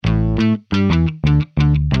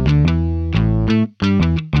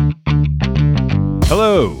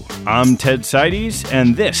Hello, I'm Ted Seides,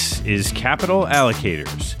 and this is Capital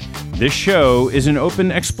Allocators. This show is an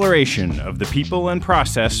open exploration of the people and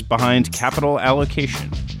process behind capital allocation.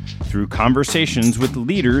 Through conversations with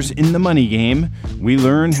leaders in the money game, we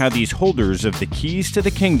learn how these holders of the keys to the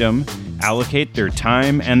kingdom allocate their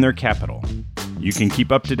time and their capital. You can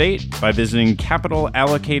keep up to date by visiting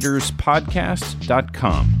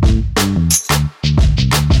capitalallocatospodcast.com.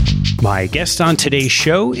 My guest on today's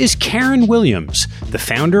show is Karyn Williams, the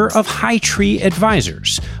founder of Hightree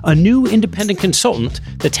Advisors, a new independent consultant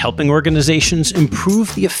that's helping organizations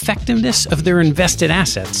improve the effectiveness of their invested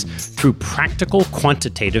assets through practical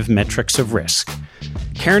quantitative metrics of risk.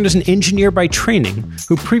 Karyn is an engineer by training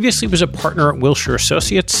who previously was a partner at Wilshire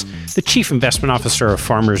Associates, the chief investment officer of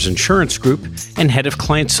Farmers Insurance Group, and head of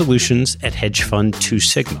client solutions at hedge fund 2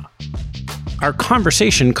 Sigma. Our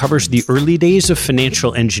conversation covers the early days of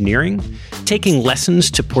financial engineering, taking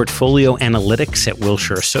lessons to portfolio analytics at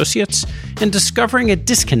Wilshire Associates, and discovering a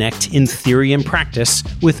disconnect in theory and practice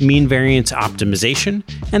with mean variance optimization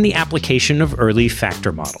and the application of early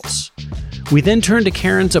factor models. We then turn to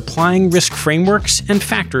Karyn's applying risk frameworks and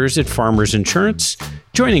factors at Farmers Insurance,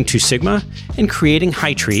 joining 2 Sigma, and creating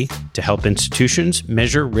Hightree to help institutions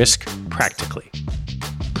measure risk practically.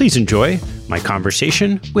 Please enjoy my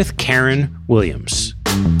conversation with Karyn Williams.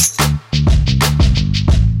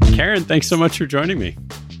 Karyn, thanks so much for joining me.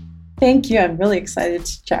 Thank you. I'm really excited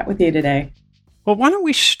to chat with you today. Well, why don't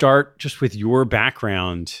we start just with your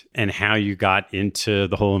background and how you got into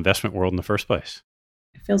the whole investment world in the first place?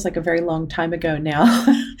 It feels like a very long time ago now.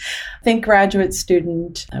 I think graduate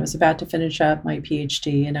student. I was about to finish up my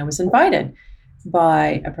PhD, and I was invited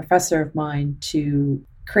by a professor of mine to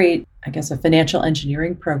create, a financial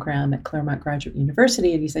engineering program at Claremont Graduate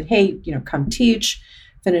University. And he said, hey, come teach,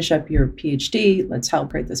 finish up your PhD. Let's help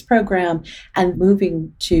create this program. And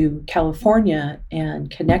moving to California and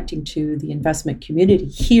connecting to the investment community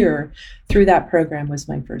here through that program was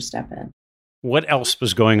my first step in. What else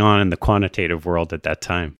was going on in the quantitative world at that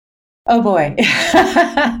time? Oh boy.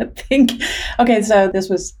 So this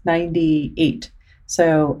was 98.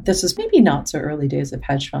 So this was maybe not so early days of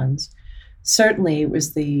hedge funds. Certainly,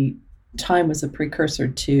 time was a precursor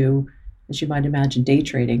to, as you might imagine, day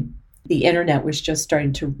trading. The internet was just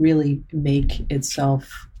starting to really make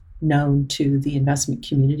itself known to the investment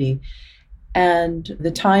community. And the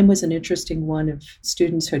time was an interesting one of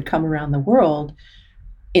students who had come around the world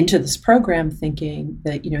into this program thinking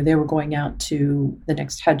that, they were going out to the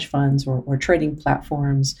next hedge funds or trading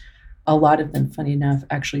platforms. A lot of them, funny enough,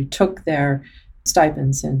 actually took their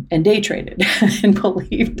stipends and day traded and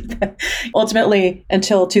believed that ultimately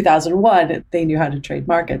until 2001, they knew how to trade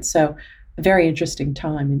markets. So a very interesting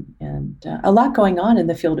time and a lot going on in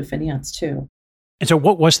the field of finance too. And so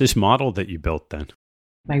what was this model that you built then?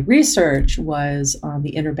 My research was on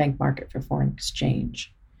the interbank market for foreign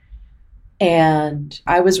exchange. And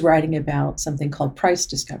I was writing about something called price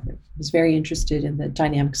discovery. I was very interested in the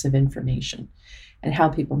dynamics of information and how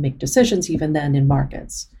people make decisions even then in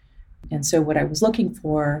markets. And so what I was looking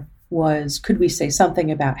for was, could we say something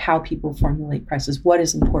about how people formulate prices? What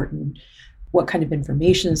is important? What kind of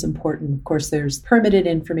information is important? Of course, there's permitted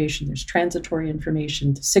information, there's transitory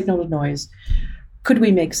information, the signal to noise. Could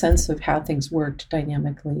we make sense of how things worked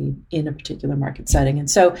dynamically in a particular market setting? And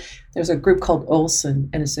so there's a group called Olson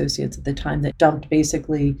and Associates at the time that dumped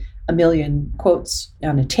basically 1 million quotes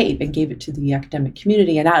on a tape and gave it to the academic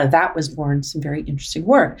community. And out of that was born some very interesting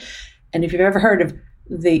work. And if you've ever heard of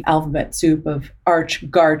the alphabet soup of Arch,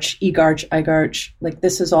 Garch, eGarch, iGarch,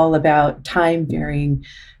 this is all about time varying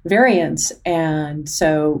variance. And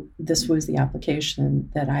so this was the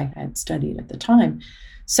application that I had studied at the time.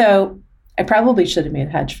 So I probably should have made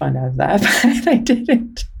a hedge fund out of that, but I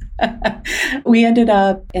didn't. We ended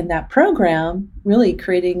up in that program really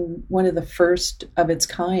creating one of the first of its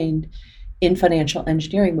kind in financial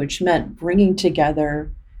engineering, which meant bringing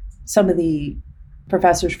together some of the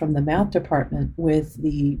professors from the math department with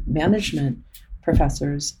the management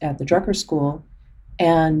professors at the Drucker School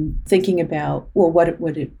and thinking about, what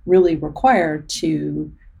would it really require to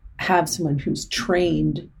have someone who's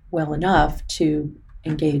trained well enough to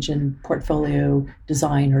engage in portfolio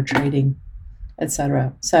design or trading, et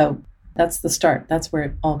cetera. So that's the start. That's where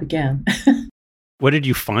it all began. What did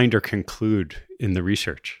you find or conclude in the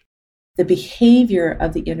research? The behavior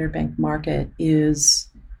of the interbank market is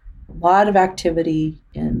a lot of activity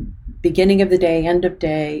in beginning of the day, end of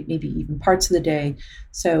day, maybe even parts of the day.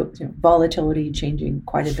 So volatility changing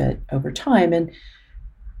quite a bit over time. And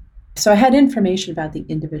so I had information about the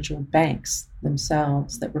individual banks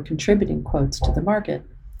themselves that were contributing quotes to the market.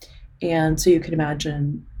 And so you can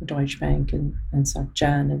imagine Deutsche Bank and Soc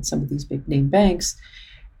Gen and some of these big name banks.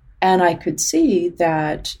 And I could see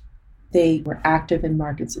that they were active in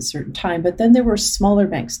markets at a certain time, but then there were smaller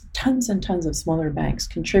banks, tons and tons of smaller banks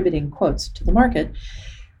contributing quotes to the market.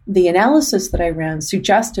 The analysis that I ran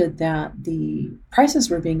suggested that the prices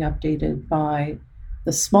were being updated by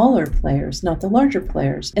the smaller players, not the larger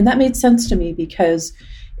players. And that made sense to me because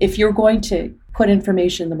if you're going to put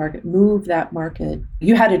information in the market, move that market,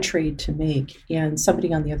 you had a trade to make, and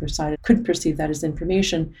somebody on the other side could perceive that as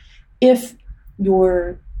information. If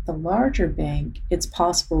you're the larger bank, it's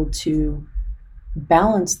possible to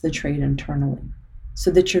balance the trade internally so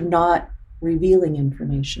that you're not revealing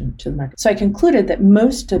information to the market. So I concluded that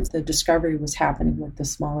most of the discovery was happening with the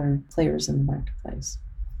smaller players in the marketplace.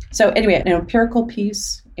 So anyway, an empirical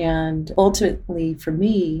piece, and ultimately for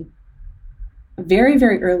me, very,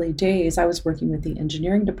 very early days, I was working with the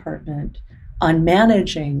engineering department on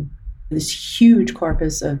managing this huge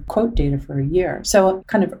corpus of quote data for a year. So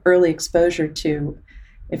kind of early exposure to,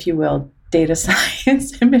 if you will, data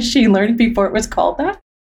science and machine learning before it was called that.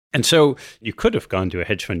 And so you could have gone to a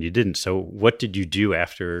hedge fund, you didn't. So what did you do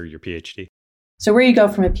after your PhD? So where you go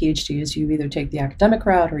from a PhD is you either take the academic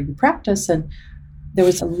route or you practice. And there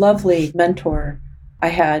was a lovely mentor I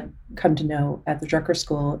had come to know at the Drucker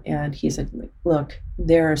School, and he said, look,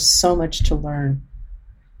 there's so much to learn,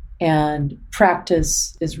 and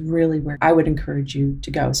practice is really where I would encourage you to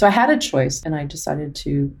go. So I had a choice, and I decided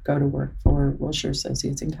to go to work for Wilshire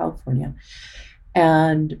Associates in California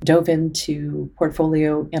and dove into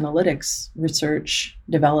portfolio analytics, research,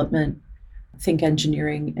 development, think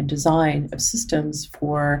engineering and design of systems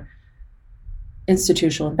for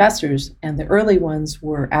institutional investors. And the early ones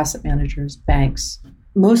were asset managers, banks,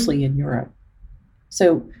 mostly in Europe.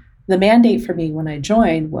 So the mandate for me when I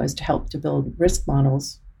joined was to help to build risk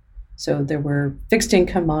models. So there were fixed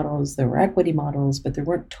income models, there were equity models, but there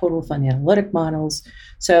weren't total fund analytic models.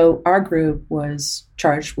 So our group was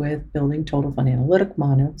charged with building total fund analytic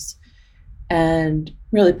models and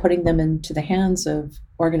really putting them into the hands of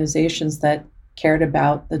organizations that cared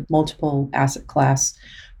about the multiple asset class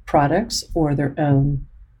products or their own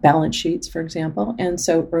balance sheets, for example. And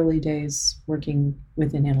so early days working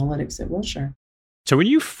within analytics at Wilshire. So when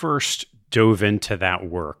you first dove into that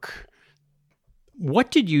work,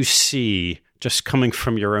 what did you see just coming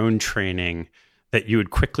from your own training that you would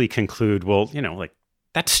quickly conclude, well, like,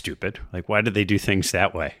 that's stupid. Like, why did they do things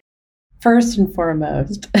that way? First and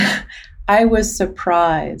foremost, I was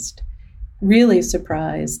surprised, really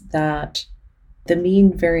surprised that the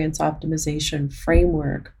mean variance optimization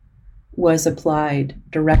framework was applied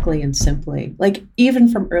directly and simply. Like,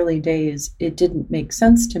 even from early days, it didn't make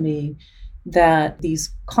sense to me that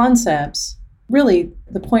these concepts, really,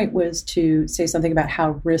 the point was to say something about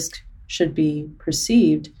how risk should be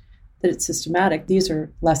perceived, that it's systematic. These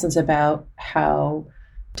are lessons about how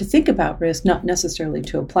to think about risk, not necessarily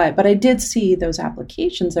to apply it. But I did see those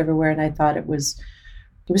applications everywhere, and I thought it was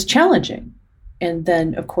challenging. And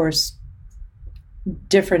then, of course,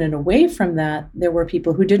 different and away from that, there were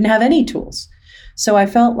people who didn't have any tools. So I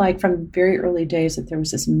felt like from very early days that there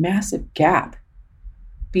was this massive gap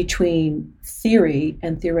between theory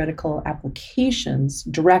and theoretical applications,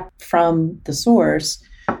 direct from the source,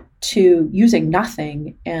 to using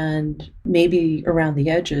nothing and maybe around the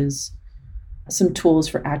edges, some tools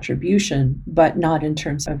for attribution, but not in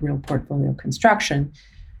terms of real portfolio construction.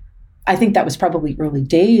 I think that was probably early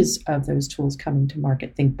days of those tools coming to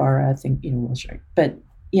market. Think Bara, think Wilshire. But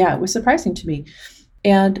yeah, it was surprising to me.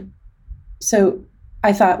 And so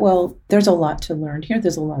I thought, well, there's a lot to learn here.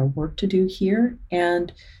 There's a lot of work to do here.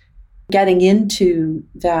 And getting into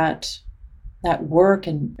that work,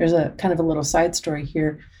 and there's a kind of a little side story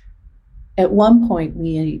here. At one point,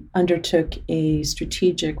 we undertook a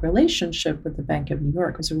strategic relationship with the Bank of New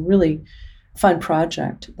York. It was a really fun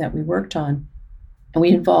project that we worked on. And we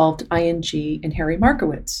involved ING and Harry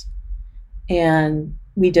Markowitz. And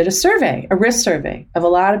we did a survey, a risk survey of a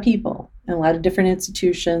lot of people and a lot of different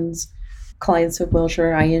institutions, clients of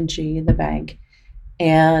Wilshire, ING, and the bank.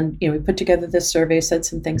 And we put together this survey, said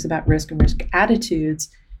some things about risk and risk attitudes.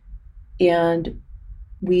 And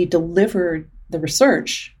we delivered the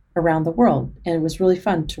research around the world. And it was really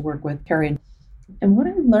fun to work with Karyn. And what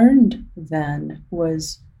I learned then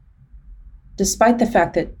was, despite the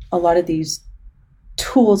fact that a lot of these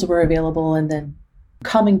tools were available and then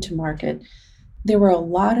coming to market, there were a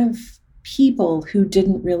lot of people who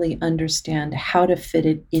didn't really understand how to fit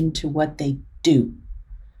it into what they do.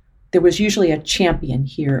 There was usually a champion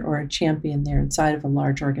here or a champion there inside of a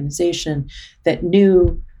large organization that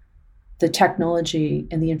knew the technology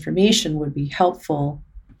and the information would be helpful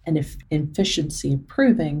and efficiency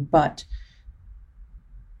improving, but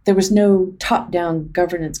there was no top-down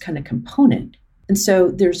governance kind of component. And so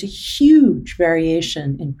there's a huge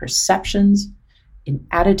variation in perceptions, in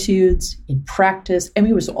attitudes, in practice. I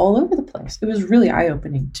mean, it was all over the place. It was really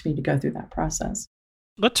eye-opening to me to go through that process.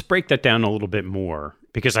 Let's break that down a little bit more,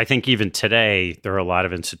 because I think even today, there are a lot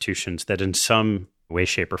of institutions that in some way,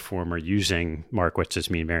 shape, or form are using Markowitz's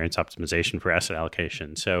mean variance optimization for asset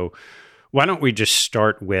allocation. So why don't we just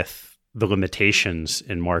start with the limitations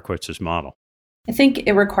in Markowitz's model? I think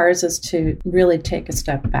it requires us to really take a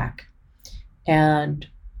step back and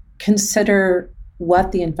consider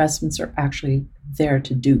what the investments are actually there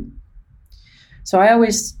to do. So I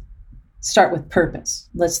always start with purpose.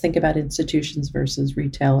 Let's think about institutions versus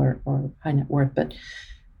retail or high net worth. But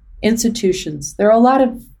institutions, there are a lot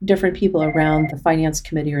of different people around the finance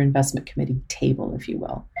committee or investment committee table, if you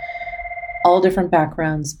will. All different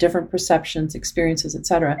backgrounds, different perceptions, experiences, et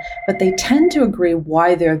cetera. But they tend to agree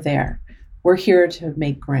why they're there. We're here to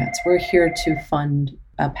make grants. We're here to fund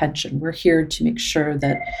a pension. We're here to make sure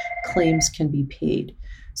that claims can be paid.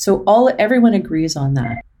 So everyone agrees on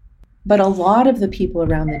that. But a lot of the people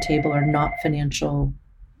around the table are not financial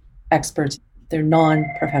experts. They're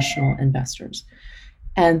non-professional investors.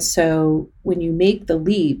 And so when you make the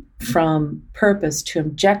leap from purpose to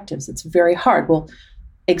objectives, it's very hard. Well,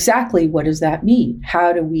 exactly what does that mean?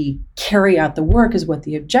 How do we carry out the work is what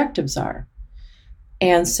the objectives are.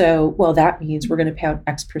 And so, well, that means we're going to pay out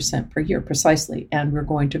X percent per year precisely, and we're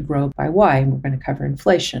going to grow by Y, and we're going to cover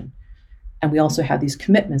inflation. And we also have these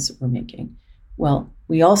commitments that we're making. Well,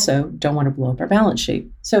 we also don't want to blow up our balance sheet.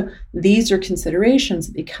 So these are considerations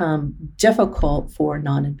that become difficult for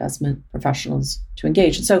non-investment professionals to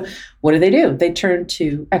engage. And so what do? They turn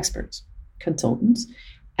to experts, consultants,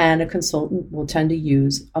 and a consultant will tend to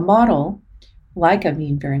use a model like a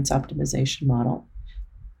mean variance optimization model.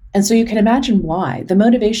 And so you can imagine why. The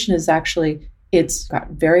motivation is actually, it's got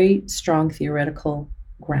very strong theoretical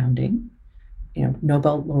grounding,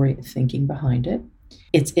 Nobel laureate thinking behind it.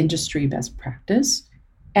 It's industry best practice,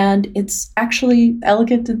 and it's actually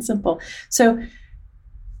elegant and simple. So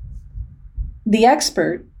the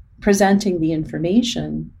expert presenting the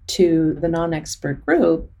information to the non-expert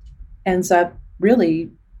group ends up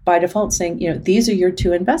really by default saying, these are your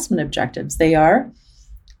two investment objectives. They are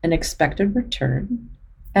an expected return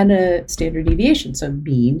and a standard deviation, so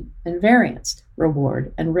mean and variance,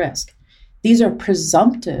 reward and risk. These are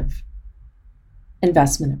presumptive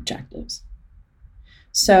investment objectives.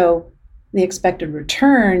 So the expected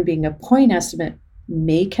return being a point estimate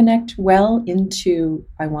may connect well into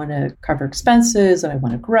I want to cover expenses and I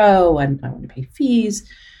want to grow and I want to pay fees.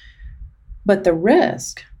 But the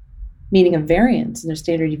risk, meaning a variance and a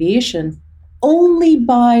standard deviation, only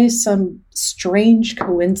by some strange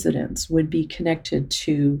coincidence would be connected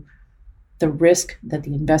to the risk that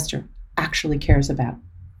the investor actually cares about.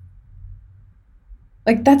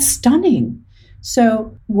 Like, that's stunning.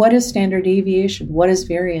 So what is standard deviation? What is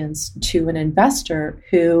variance to an investor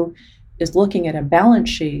who is looking at a balance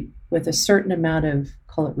sheet with a certain amount of,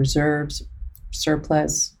 call it reserves,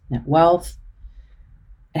 surplus, net wealth?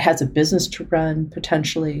 It has a business to run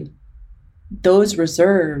potentially. Those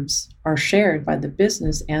reserves are shared by the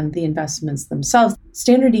business and the investments themselves.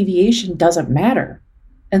 Standard deviation doesn't matter.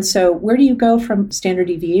 And so where do you go from standard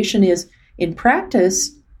deviation is, in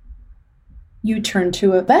practice, you turn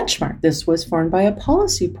to a benchmark. This was formed by a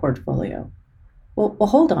policy portfolio. Well,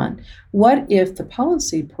 hold on. What if the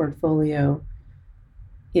policy portfolio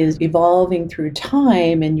is evolving through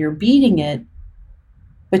time and you're beating it,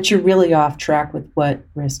 but you're really off track with what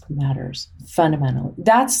risk matters fundamentally?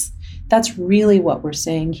 That's really what we're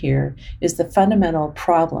saying here is the fundamental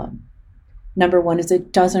problem. Number one is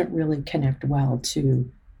it doesn't really connect well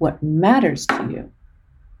to what matters to you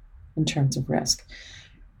in terms of risk.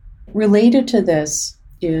 Related to this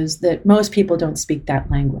is that most people don't speak that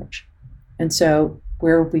language. And so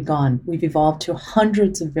where have we gone? We've evolved to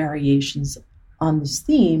hundreds of variations on this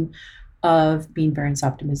theme of mean variance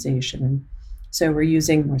optimization. And so we're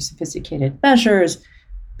using more sophisticated measures,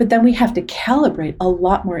 but then we have to calibrate a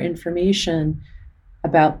lot more information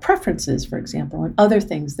about preferences, for example, and other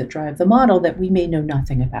things that drive the model that we may know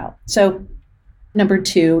nothing about. So number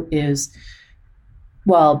two is,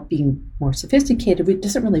 while being more sophisticated, it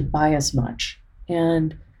doesn't really buy us much.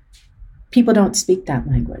 And people don't speak that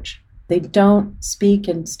language. They don't speak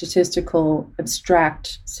in statistical,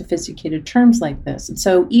 abstract, sophisticated terms like this. And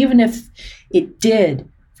so even if it did,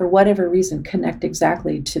 for whatever reason, connect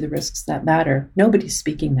exactly to the risks that matter, nobody's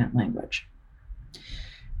speaking that language.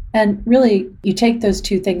 And really, you take those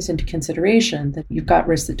two things into consideration, that you've got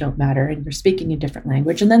risks that don't matter and you're speaking a different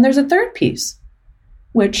language. And then there's a third piece,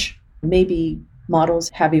 which maybe models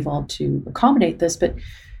have evolved to accommodate this, but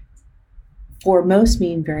for most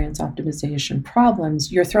mean variance optimization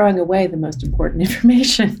problems, you're throwing away the most important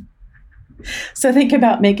information. So think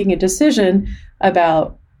about making a decision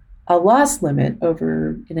about a loss limit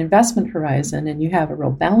over an investment horizon, and you have a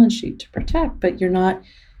real balance sheet to protect, but you're not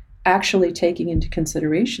actually taking into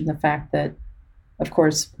consideration the fact that, of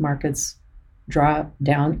course, markets drop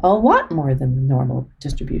down a lot more than the normal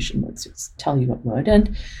distribution would tell you it would.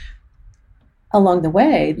 And along the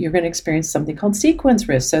way, you're going to experience something called sequence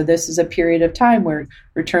risk. So this is a period of time where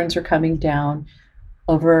returns are coming down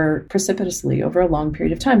precipitously over a long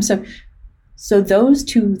period of time. So those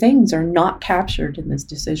two things are not captured in this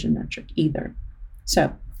decision metric either.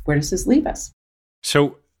 So where does this leave us?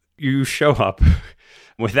 So you show up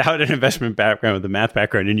without an investment background, with a math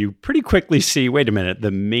background, and you pretty quickly see, wait a minute,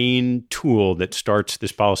 the main tool that starts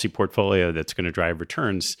this policy portfolio that's going to drive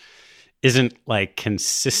returns isn't like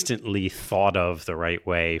consistently thought of the right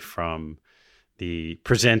way from the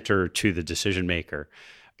presenter to the decision maker.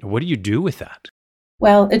 What do you do with that?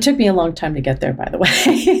 Well, it took me a long time to get there, by the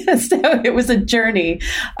way. So it was a journey.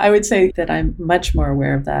 I would say that I'm much more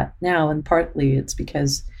aware of that now. And partly it's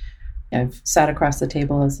because I've sat across the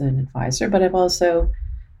table as an advisor, but I've also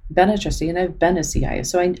been a trustee and I've been a CIO.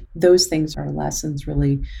 So those things are lessons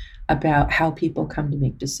really about how people come to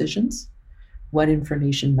make decisions, what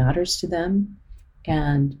information matters to them.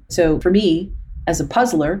 And so for me, as a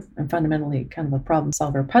puzzler, I'm fundamentally kind of a problem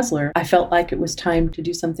solver puzzler, I felt like it was time to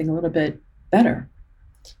do something a little bit better.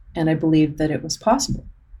 And I believed that it was possible.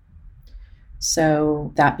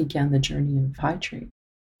 So that began the journey of Hightree.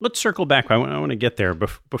 Let's circle back. I want to get there.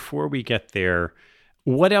 Before we get there,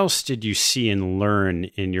 what else did you see and learn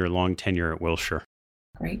in your long tenure at Wilshire?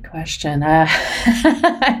 Great question.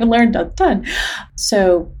 I learned a ton.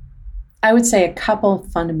 So I would say a couple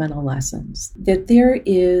of fundamental lessons, that there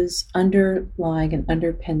is underlying and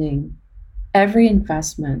underpinning every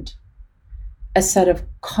investment a set of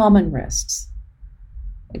common risks.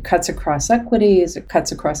 It cuts across equities, it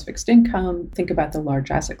cuts across fixed income. Think about the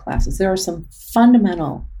large asset classes. There are some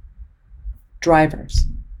fundamental drivers,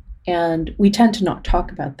 and we tend to not talk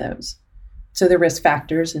about those. So the risk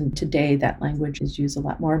factors, and today that language is used a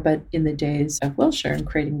lot more, but in the days of Wilshire and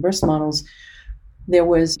creating risk models, there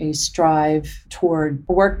was a strive toward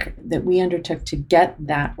work that we undertook to get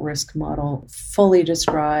that risk model fully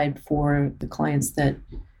described for the clients that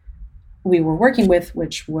we were working with,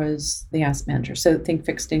 which was the asset manager. So think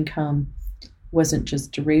fixed income wasn't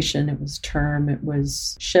just duration, it was term, it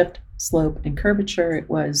was shift, slope, and curvature. It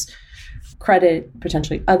was credit,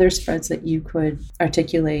 potentially other spreads that you could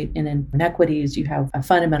articulate. And in equities, you have a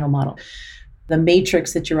fundamental model. The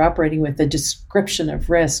matrix that you're operating with, the description of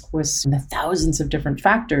risk was in the thousands of different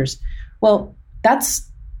factors. Well, that's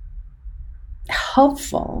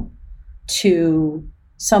helpful to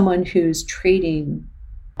someone who's trading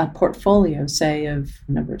a portfolio, say, of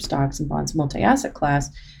a number of stocks and bonds, multi-asset class.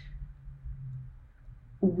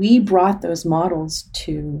 We brought those models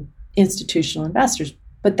to institutional investors,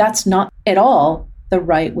 but that's not at all the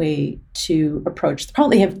right way to approach the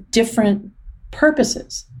problem. They have different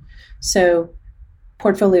purposes. So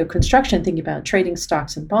portfolio construction, thinking about trading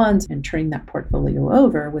stocks and bonds and turning that portfolio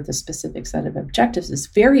over with a specific set of objectives, is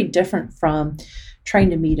very different from trying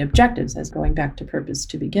to meet objectives, as going back to purpose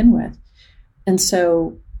to begin with. And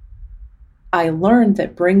so I learned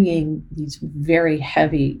that bringing these very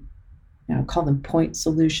heavy, I call them point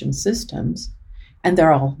solution systems, and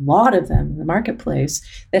there are a lot of them in the marketplace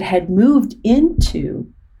that had moved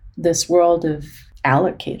into this world of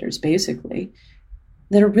allocators, basically,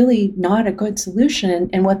 that are really not a good solution.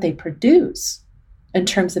 And what they produce in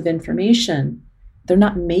terms of information, they're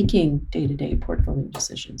not making day-to-day portfolio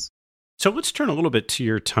decisions. So let's turn a little bit to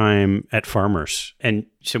your time at Farmers. And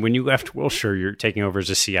so when you left Wilshire, you're taking over as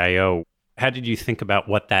a CIO. How did you think about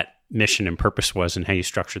what that mission and purpose was and how you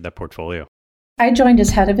structured that portfolio? I joined as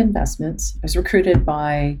head of investments. I was recruited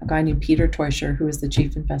by a guy named Peter Teuscher, who was the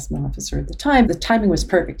chief investment officer at the time. The timing was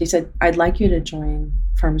perfect. He said, I'd like you to join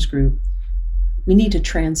Farmers Group. We need to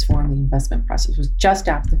transform the investment process. It was just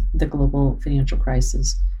after the global financial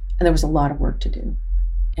crisis, and there was a lot of work to do.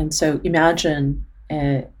 And so imagine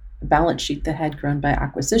a balance sheet that had grown by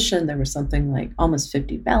acquisition. There was something like almost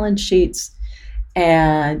 50 balance sheets.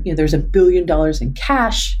 And there's $1 billion in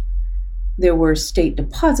cash. There were state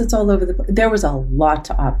deposits all over the place. There was a lot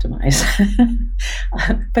to optimize,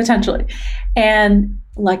 potentially. And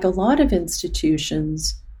like a lot of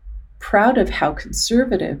institutions, proud of how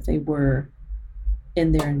conservative they were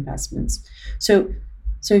in their investments. So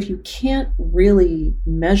if you can't really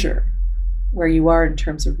measure where you are in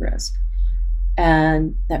terms of risk,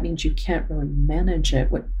 And that means you can't really manage it.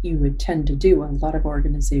 What you would tend to do, what a lot of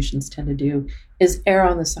organizations tend to do, is err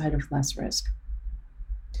on the side of less risk.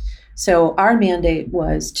 So our mandate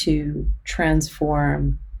was to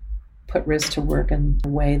transform, put risk to work in a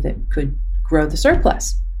way that could grow the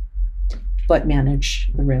surplus, but manage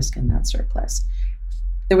the risk in that surplus.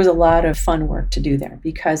 There was a lot of fun work to do there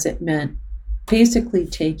because it meant basically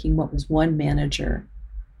taking what was one manager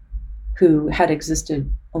who had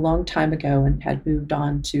existed a long time ago and had moved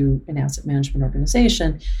on to an asset management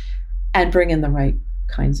organization and bring in the right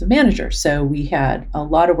kinds of managers. So we had a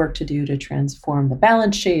lot of work to do to transform the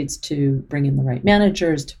balance sheets, to bring in the right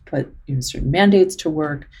managers, to put certain mandates to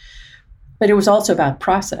work. But it was also about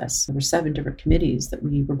process. There were 7 different committees that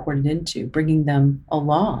we reported into, bringing them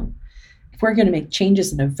along. If we're going to make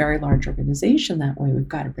changes in a very large organization that way, we've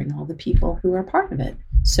got to bring all the people who are part of it.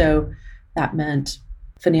 So that meant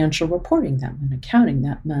financial reporting, that meant accounting,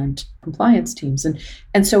 that meant compliance teams.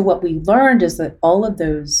 And so what we learned is that all of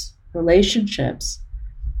those relationships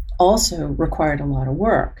also required a lot of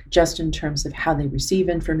work, just in terms of how they receive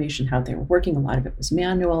information, how they were working. A lot of it was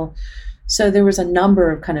manual. So there was a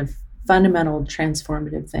number of kind of fundamental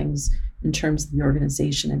transformative things in terms of the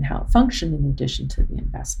organization and how it functioned, in addition to the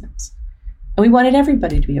investments. And we wanted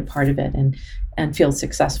everybody to be a part of it and feel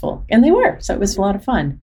successful. And they were. So it was a lot of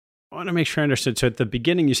fun. I want to make sure I understood. So at the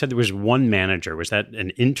beginning, you said there was one manager. Was that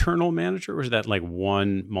an internal manager, or was that like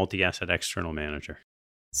one multi-asset external manager?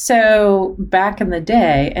 So back in the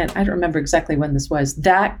day, and I don't remember exactly when this was,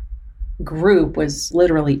 that group was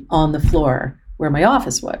literally on the floor where my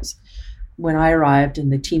office was. When I arrived,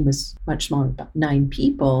 and the team was much smaller, about 9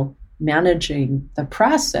 people managing the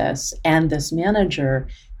process, and this manager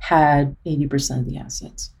had 80% of the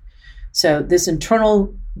assets. So this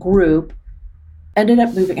internal group ended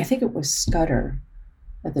up moving, I think it was Scudder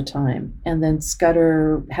at the time. And then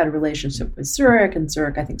Scudder had a relationship with Zurich, and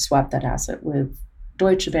Zurich, I think, swapped that asset with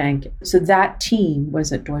Deutsche Bank. So that team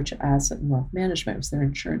was at Deutsche Asset and Wealth Management. It was their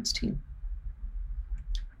insurance team.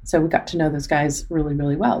 So we got to know those guys really,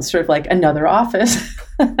 really well. It's sort of like another office.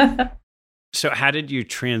 So how did you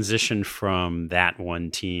transition from that one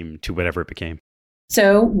team to whatever it became?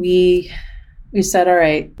 So we said, all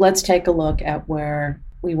right, let's take a look at where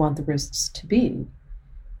we want the risks to be.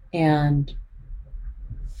 And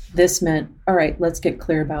this meant, all right, let's get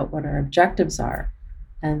clear about what our objectives are.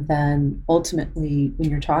 And then ultimately, when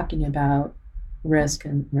you're talking about risk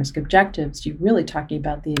and risk objectives, you're really talking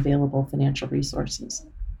about the available financial resources.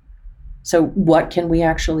 So what can we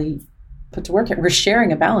actually put to work here? We're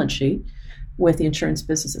sharing a balance sheet with the insurance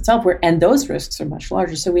business itself, and those risks are much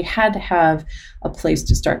larger. So we had to have a place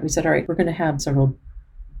to start. We said, all right, we're going to have several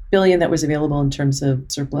billion that was available in terms of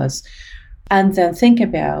surplus, and then think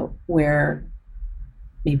about where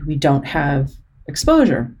maybe we don't have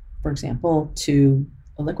exposure, for example, to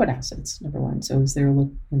liquid assets, number one. So is there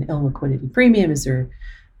an illiquidity premium? Is there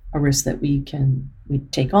a risk that we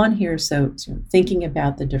take on here? So thinking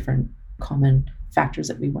about the different common factors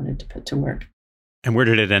that we wanted to put to work. And where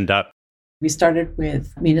did it end up? We started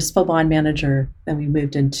with municipal bond manager, then we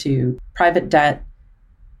moved into private debt,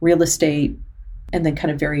 real estate, and then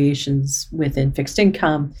kind of variations within fixed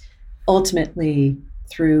income. Ultimately,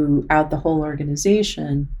 throughout the whole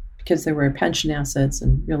organization, because there were pension assets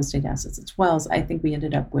and real estate assets as well, so I think we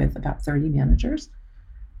ended up with about 30 managers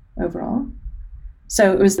overall.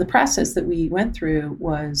 So it was the process that we went through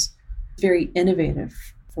was very innovative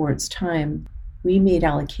for its time. We made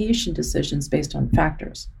allocation decisions based on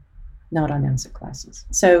factors, not on asset classes.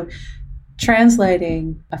 So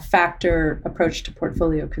translating a factor approach to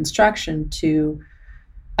portfolio construction to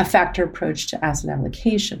a factor approach to asset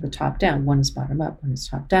allocation, the top down. One is bottom up, one is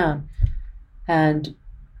top down. And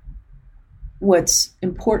what's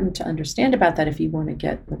important to understand about that, if you want to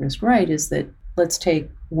get the risk right, is that let's take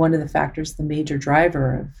one of the factors, the major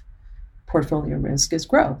driver of portfolio risk is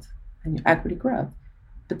growth and equity growth.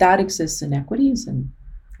 But that exists in equities, and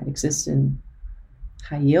that exists in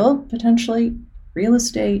high yield, potentially, real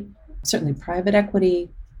estate, certainly private equity,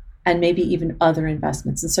 and maybe even other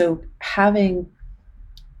investments. And so having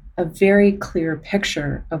a very clear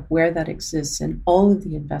picture of where that exists in all of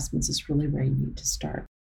the investments is really where you need to start.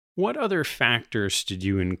 What other factors did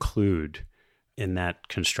you include in that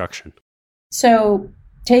construction? So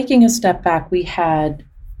taking a step back, we had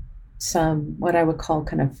some, what I would call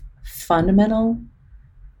kind of fundamental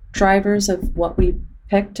drivers of what we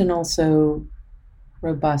picked, and also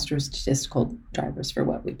robust or statistical drivers for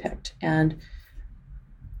what we picked. And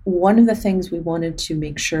one of the things we wanted to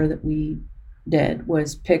make sure that we did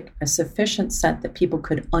was pick a sufficient set that people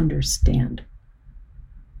could understand,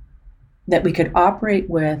 that we could operate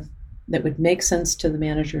with, that would make sense to the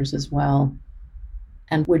managers as well,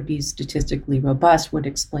 and would be statistically robust, would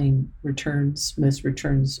explain returns, most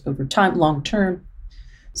returns over time, long term.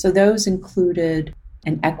 So those included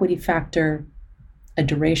an equity factor, a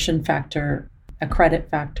duration factor, a credit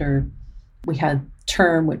factor. We had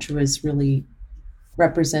term, which was really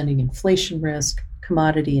representing inflation risk,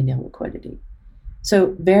 commodity, and illiquidity.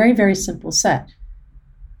 So very, very simple set.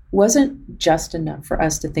 Wasn't just enough for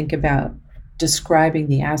us to think about describing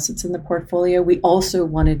the assets in the portfolio. We also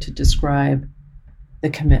wanted to describe the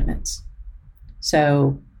commitments.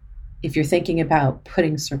 So if you're thinking about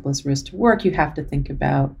putting surplus risk to work, you have to think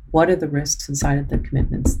about what are the risks inside of the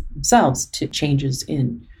commitments themselves to changes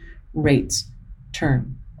in rates,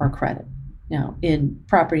 term, or credit. Now, in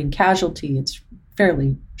property and casualty, it's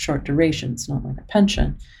fairly short duration. It's not like a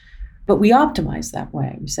pension. But we optimized that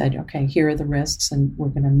way. We said, okay, here are the risks, and we're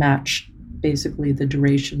going to match basically the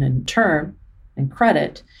duration and term and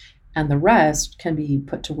credit, and the rest can be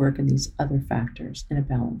put to work in these other factors in a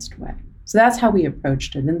balanced way. So that's how we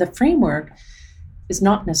approached it. And the framework is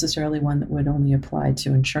not necessarily one that would only apply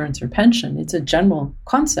to insurance or pension. It's a general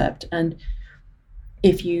concept. And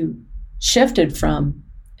if you shifted from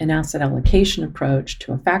an asset allocation approach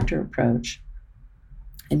to a factor approach,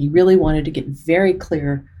 and you really wanted to get very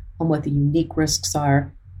clear on what the unique risks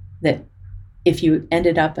are that if you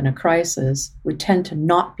ended up in a crisis would tend to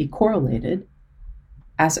not be correlated,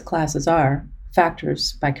 asset classes are,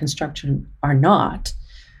 factors by construction are not,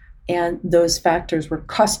 and those factors were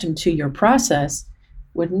custom to your process,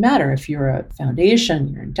 wouldn't matter if you're a foundation,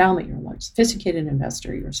 you're an endowment, you're a large sophisticated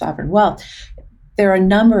investor, you're a sovereign wealth. There are a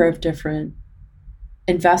number of different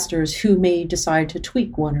investors who may decide to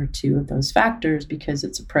tweak one or two of those factors because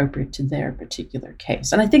it's appropriate to their particular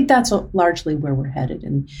case. And I think that's largely where we're headed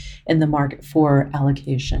in the market for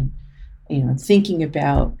allocation. Thinking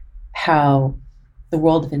about how the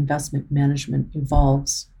world of investment management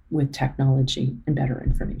evolves with technology and better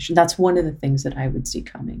information. That's one of the things that I would see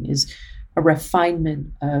coming, is a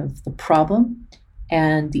refinement of the problem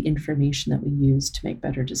and the information that we use to make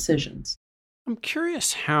better decisions. I'm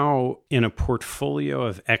curious how, in a portfolio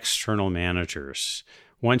of external managers,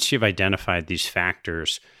 once you've identified these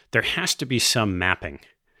factors, there has to be some mapping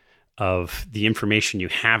of the information you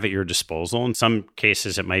have at your disposal. In some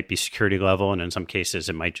cases, it might be security level, and in some cases,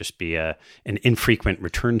 it might just be an infrequent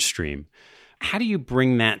return stream. How do you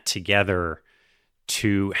bring that together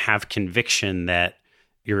to have conviction that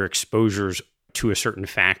your exposures to a certain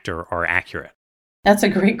factor are accurate? That's a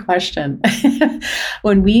great question.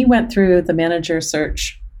 When we went through the manager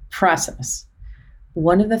search process,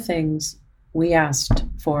 one of the things we asked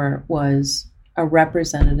for was a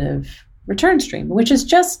representative return stream, which is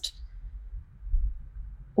just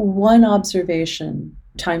one observation,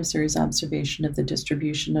 time series observation of the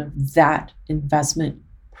distribution of that investment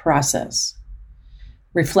process,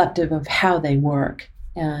 reflective of how they work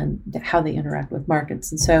and how they interact with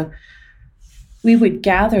markets. And so we would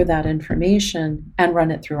gather that information and run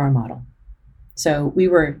it through our model. So we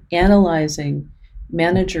were analyzing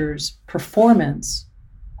managers' performance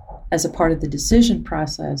as a part of the decision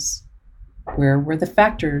process. Where were the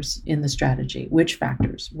factors in the strategy? Which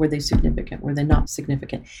factors? Were they significant? Were they not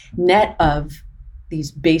significant? Net of these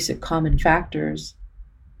basic common factors,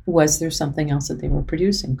 was there something else that they were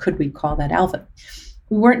producing? Could we call that alpha?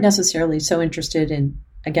 We weren't necessarily so interested in,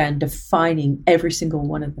 again, defining every single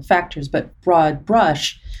one of the factors, but broad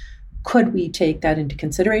brush, could we take that into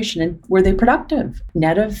consideration? And were they productive?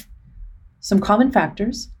 Net of some common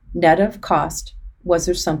factors, net of cost, was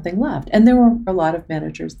there something left? And there were a lot of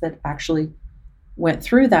managers that actually went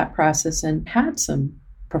through that process and had some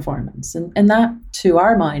performance. And that, to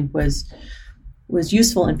our mind, was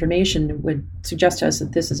useful information. It would suggest to us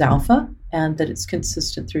that this is alpha and that it's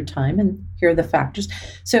consistent through time, and here are the factors.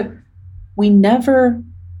 So we never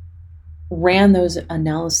ran those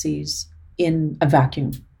analyses in a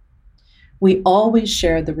vacuum. We always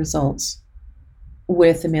shared the results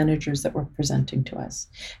with the managers that were presenting to us.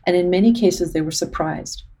 And in many cases, they were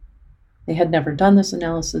surprised. They had never done this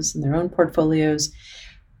analysis in their own portfolios.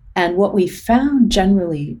 And what we found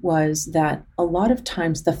generally was that a lot of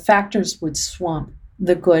times the factors would swamp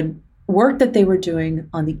the good work that they were doing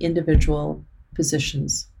on the individual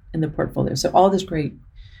positions in the portfolio. So all this great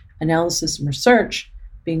analysis and research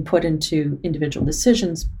being put into individual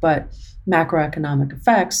decisions, but macroeconomic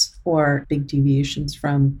effects or big deviations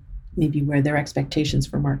from maybe where their expectations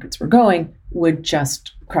for markets were going would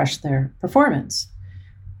just crush their performance.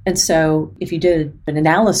 And so if you did an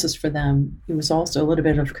analysis for them, it was also a little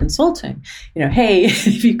bit of consulting. Hey,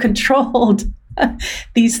 if you controlled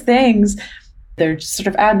these things, they're just sort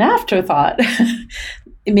of an afterthought.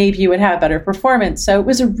 Maybe you would have better performance. So it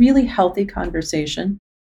was a really healthy conversation.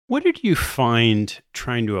 What did you find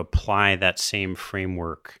trying to apply that same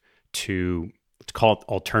framework to, let's call it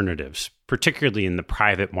alternatives, particularly in the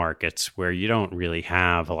private markets where you don't really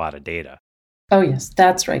have a lot of data? Oh, yes,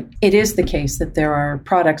 that's right. It is the case that there are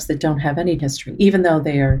products that don't have any history, even though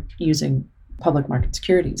they are using public market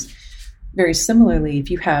securities. Very similarly,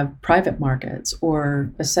 if you have private markets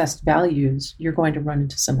or assessed values, you're going to run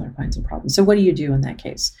into similar kinds of problems. So what do you do in that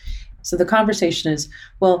case? So the conversation is,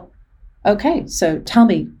 well, okay, so tell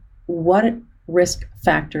me, what risk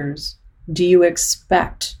factors do you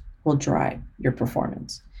expect will drive your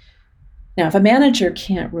performance? Now, if a manager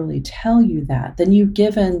can't really tell you that, then you've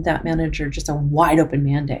given that manager just a wide open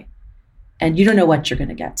mandate and you don't know what you're going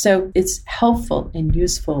to get. So it's helpful and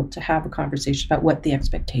useful to have a conversation about what the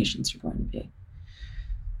expectations are going to be.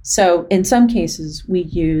 So in some cases, we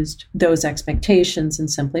used those expectations and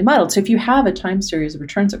simply modeled. So if you have a time series of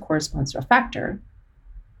returns that corresponds to a factor,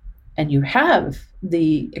 and you have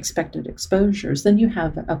the expected exposures, then you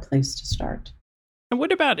have a place to start. And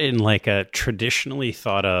what about in like a traditionally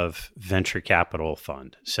thought of venture capital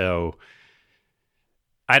fund? So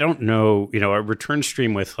I don't know, a return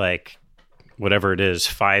stream with like whatever it is,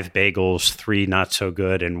 5 bagels, 3 not so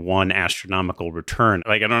good, and 1 astronomical return.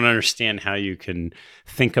 Like, I don't understand how you can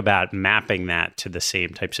think about mapping that to the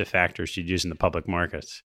same types of factors you'd use in the public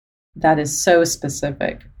markets. That is so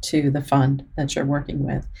specific to the fund that you're working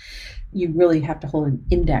with. You really have to hold an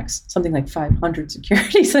index, something like 500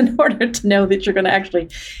 securities, in order to know that you're going to actually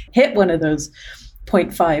hit one of those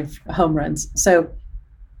 0.5 home runs. So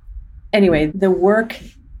anyway, the work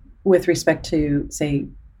with respect to, say,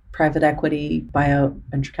 private equity, buyout,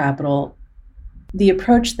 venture capital, the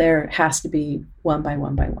approach there has to be one by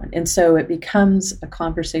one by one. And so it becomes a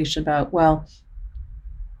conversation about, well,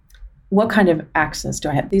 what kind of access do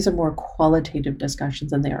I have? These are more qualitative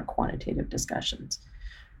discussions than they are quantitative discussions.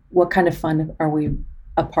 What kind of fund are we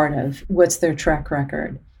a part of? What's their track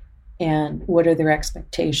record? And what are their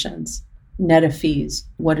expectations? Net of fees.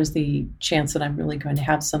 What is the chance that I'm really going to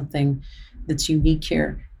have something that's unique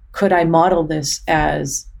here? Could I model this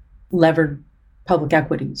as levered public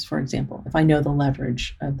equities, for example, if I know the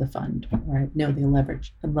leverage of the fund, or I know the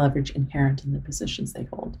leverage inherent in the positions they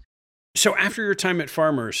hold? So after your time at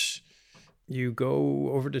Farmers, you go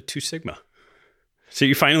over to Two Sigma. So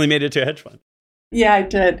you finally made it to a hedge fund. Yeah, I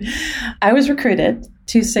did. I was recruited.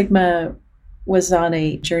 Two Sigma was on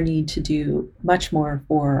a journey to do much more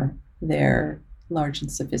for their large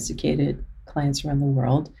and sophisticated clients around the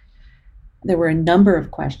world. There were a number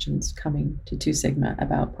of questions coming to Two Sigma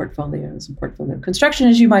about portfolios and portfolio construction,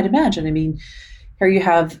 as you might imagine. I mean, here you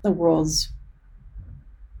have the world's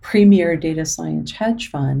premier data science hedge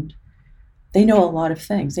fund. They know a lot of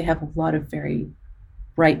things. They have a lot of very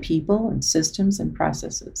bright people and systems and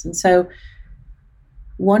processes. And so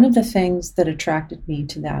one of the things that attracted me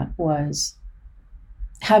to that was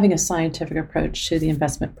having a scientific approach to the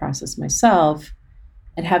investment process myself,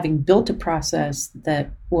 and having built a process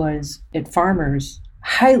that was at Farmers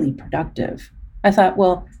highly productive. I thought,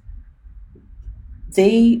 well,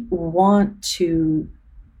 they want to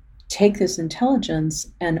take this intelligence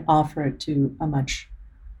and offer it to a much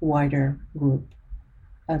wider group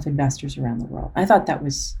of investors around the world. I thought that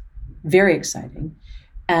was very exciting.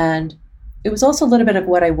 And it was also a little bit of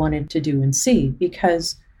what I wanted to do and see,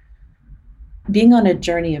 because being on a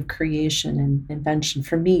journey of creation and invention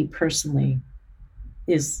for me personally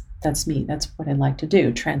that's me. That's what I like to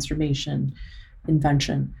do. Transformation,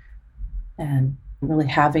 invention, and really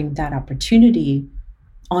having that opportunity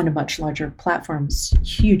on a much larger platform is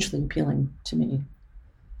hugely appealing to me.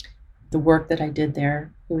 The work that I did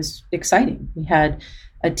there, it was exciting. We had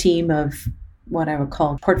a team of what I would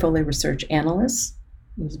call portfolio research analysts,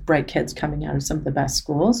 these bright kids coming out of some of the best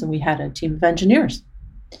schools, and we had a team of engineers.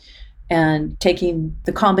 And taking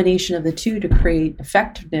the combination of the two to create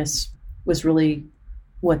effectiveness was really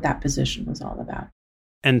what that position was all about.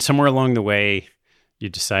 And somewhere along the way, you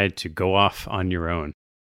decided to go off on your own.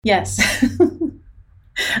 Yes,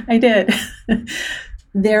 I did.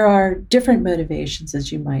 There are different motivations,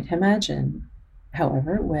 as you might imagine.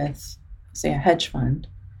 However, with, say, a hedge fund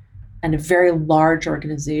and a very large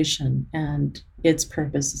organization and its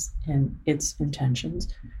purpose and its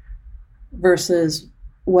intentions versus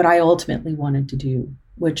what I ultimately wanted to do,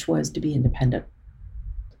 which was to be independent.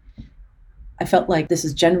 I felt like this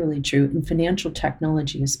is generally true in financial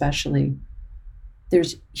technology, especially.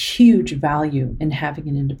 There's huge value in having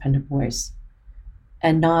an independent voice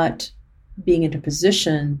and not being in a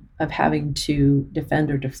position of having to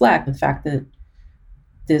defend or deflect the fact that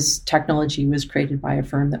this technology was created by a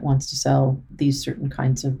firm that wants to sell these certain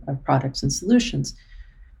kinds of products and solutions.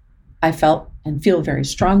 I felt and feel very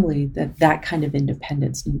strongly that that kind of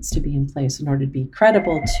independence needs to be in place in order to be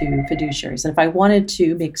credible to fiduciaries. And if I wanted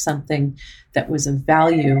to make something that was of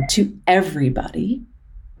value to everybody,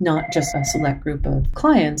 not just a select group of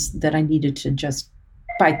clients, that I needed to just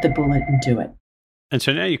bite the bullet and do it. And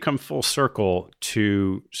so now you come full circle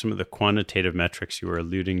to some of the quantitative metrics you were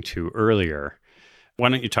alluding to earlier. Why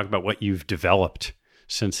don't you talk about what you've developed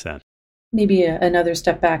since then? Maybe another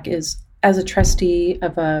step back is as a trustee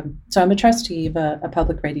of I'm a trustee of a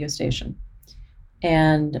public radio station.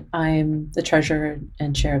 And I'm the treasurer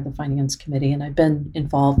and chair of the finance committee. And I've been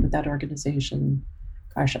involved with that organization,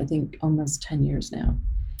 I think almost 10 years now.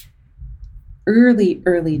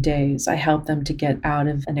 Early days, I helped them to get out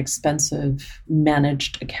of an expensive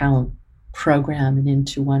managed account program and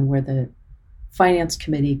into one where the finance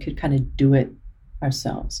committee could kind of do it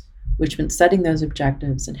ourselves, which meant setting those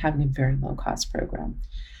objectives and having a very low cost program.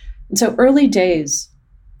 And so early days,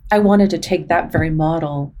 I wanted to take that very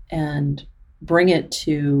model and bring it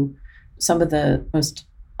to some of the most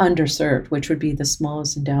underserved, which would be the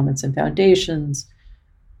smallest endowments and foundations.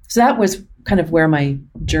 So that was kind of where my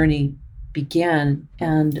journey began.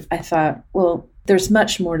 And I thought, well, there's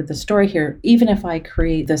much more to the story here. Even if I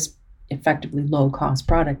create this effectively low-cost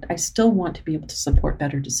product, I still want to be able to support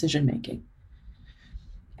better decision-making.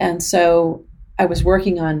 And so I was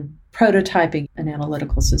working on prototyping an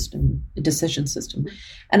analytical system, a decision system,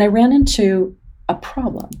 and I ran into a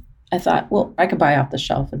problem. I thought, well, I could buy off the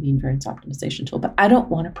shelf a mean variance optimization tool, but I don't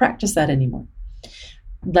want to practice that anymore.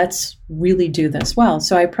 Let's really do this well.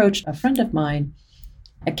 So I approached a friend of mine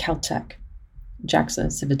at Caltech,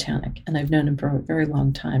 Jaxa Civitanic, and I've known him for a very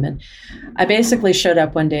long time. And I basically showed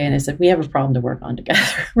up one day and I said, we have a problem to work on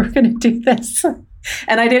together. We're going to do this.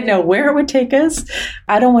 And I didn't know where it would take us.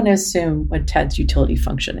 I don't want to assume what TED's utility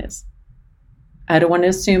function is. I don't want to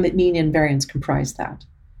assume that mean and variance comprise that.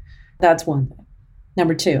 That's one thing.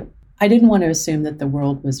 Number two, I didn't want to assume that the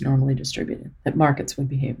world was normally distributed, that markets would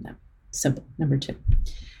behave now. Simple. Number two.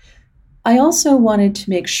 I also wanted to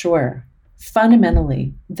make sure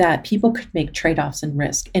fundamentally that people could make trade-offs in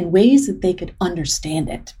risk in ways that they could understand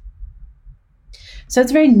it. So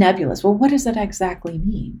it's very nebulous. Well, what does that exactly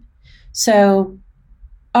mean? So,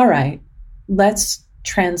 all right, let's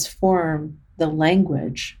transform the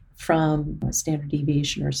language from a standard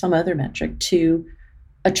deviation or some other metric to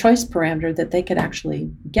a choice parameter that they could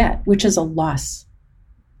actually get, which is a loss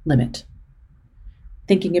limit.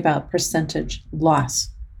 Thinking about percentage loss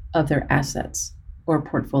of their assets or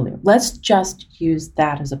portfolio. Let's just use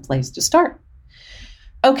that as a place to start.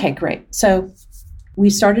 Okay, great. So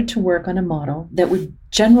we started to work on a model that would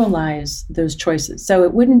generalize those choices. So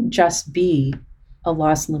it wouldn't just be a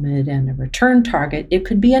loss limit and a return target. It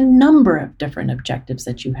could be a number of different objectives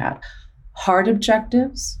that you have. Hard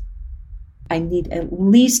objectives. I need at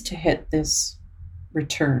least to hit this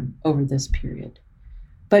return over this period.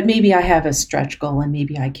 But maybe I have a stretch goal and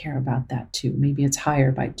maybe I care about that too. Maybe it's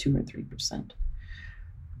higher by 2 or 3%.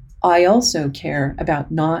 I also care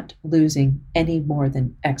about not losing any more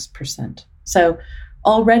than X percent. So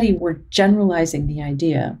already we're generalizing the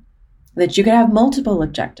idea that you can have multiple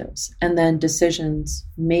objectives and then decisions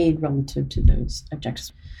made relative to those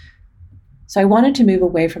objectives. So I wanted to move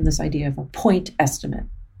away from this idea of a point estimate,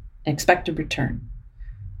 expected return,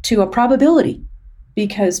 to a probability,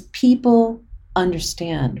 because people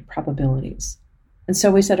understand probabilities. And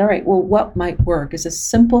so we said, all right, well, what might work is a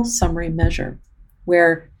simple summary measure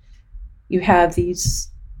where you have these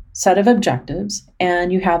set of objectives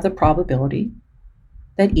and you have the probability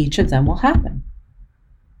that each of them will happen.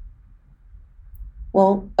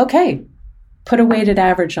 Well, okay, put a weighted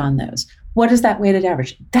average on those. What is that weighted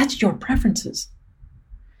average? That's your preferences.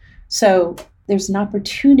 So there's an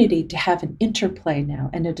opportunity to have an interplay now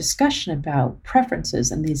and a discussion about preferences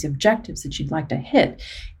and these objectives that you'd like to hit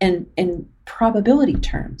in probability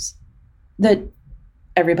terms that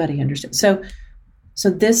everybody understands. So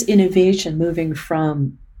this innovation, moving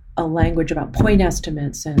from a language about point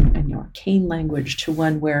estimates and arcane language to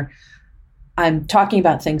one where I'm talking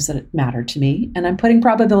about things that matter to me and I'm putting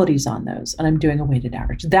probabilities on those and I'm doing a weighted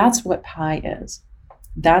average. That's what pi is.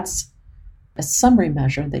 That's a summary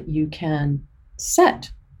measure that you can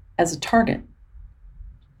set as a target.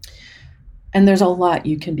 And there's a lot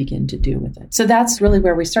you can begin to do with it. So that's really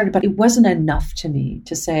where we started. But it wasn't enough to me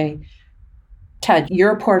to say, Ted,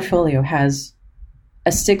 your portfolio has a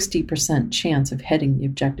 60% chance of hitting the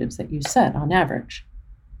objectives that you set on average.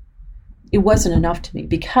 It wasn't enough to me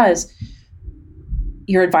because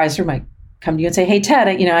your advisor might come to you and say, hey, Ted,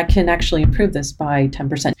 I can actually improve this by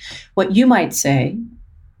 10%. What you might say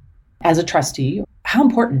as a trustee, how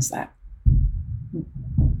important is that?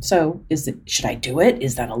 So should I do it?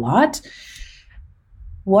 Is that a lot?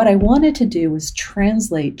 What I wanted to do was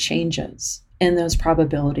translate changes in those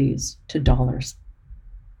probabilities to dollars.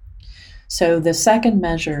 So the second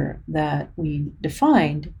measure that we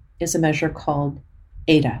defined is a measure called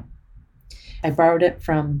eta. I borrowed it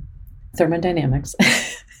from thermodynamics.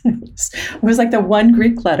 It was like the one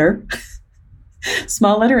Greek letter,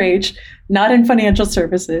 small letter H, not in financial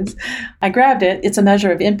services. I grabbed it. It's a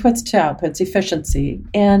measure of inputs to outputs, efficiency,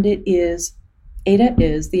 and eta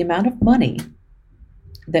is the amount of money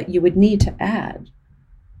that you would need to add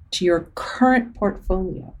to your current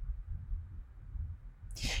portfolio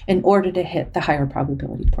in order to hit the higher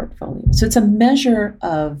probability portfolio. So it's a measure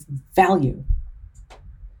of value,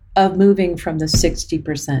 of moving from the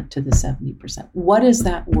 60% to the 70%. What is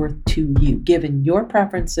that worth to you, given your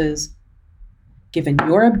preferences, given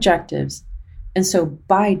your objectives? And so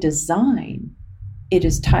by design, it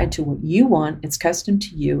is tied to what you want, it's custom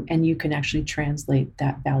to you, and you can actually translate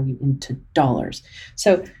that value into dollars.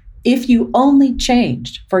 So if you only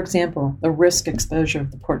changed, for example, the risk exposure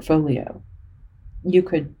of the portfolio, you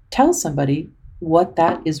could tell somebody what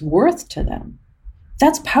that is worth to them.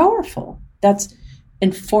 That's powerful. That's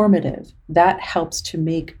informative. That helps to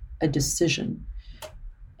make a decision.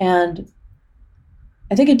 And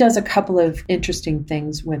I think it does a couple of interesting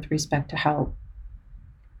things with respect to how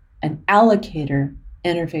an allocator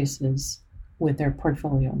interfaces with their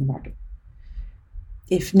portfolio in the market.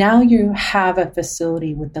 If now you have a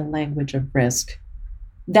facility with the language of risk,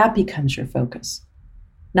 that becomes your focus.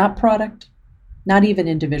 Not product, not even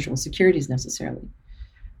individual securities necessarily,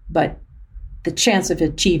 but the chance of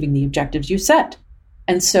achieving the objectives you set.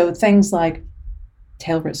 And so things like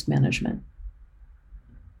tail risk management,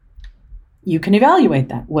 you can evaluate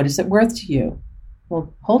that. What is it worth to you?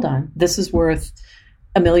 Well, hold on. This is worth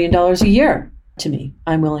 $1 million a year to me.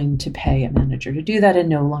 I'm willing to pay a manager to do that, and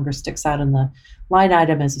no longer sticks out on the line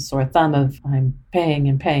item as a sore thumb of I'm paying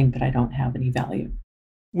and paying, but I don't have any value.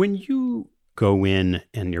 When you go in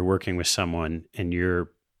and you're working with someone and you're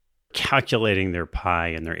calculating their pie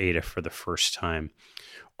and their eta for the first time,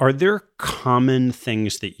 are there common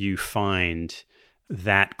things that you find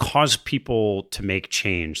that cause people to make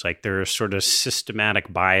change? Like there are sort of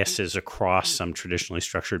systematic biases across some traditionally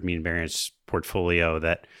structured mean variance portfolio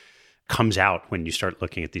that comes out when you start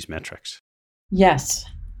looking at these metrics? Yes.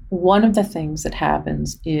 One of the things that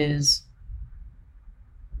happens is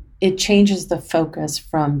it changes the focus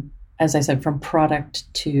from, as I said, from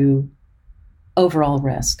product to overall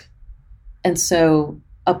risk. And so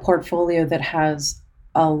a portfolio that has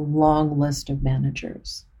a long list of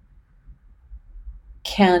managers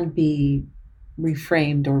can be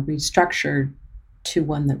reframed or restructured to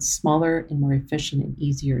one that's smaller and more efficient and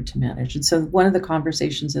easier to manage. And so one of the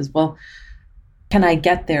conversations is, well, can I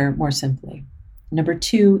get there more simply? Number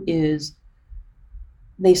two is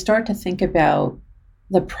they start to think about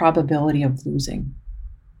the probability of losing.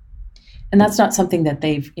 And that's not something that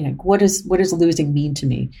they've, what does losing mean to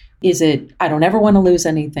me? Is it, I don't ever want to lose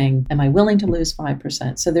anything? Am I willing to lose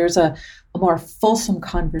 5%? So there's a more fulsome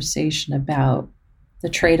conversation about the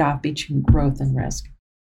trade-off between growth and risk.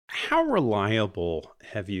 How reliable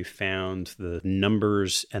have you found the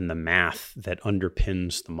numbers and the math that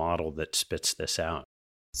underpins the model that spits this out?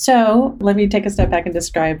 So let me take a step back and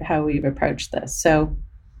describe how we've approached this. So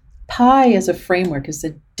PI as a framework, is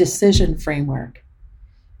a decision framework,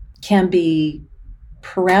 can be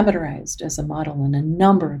parameterized as a model in a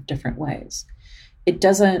number of different ways. It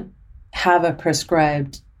doesn't have a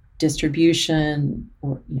prescribed distribution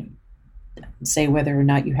or say whether or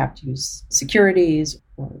not you have to use securities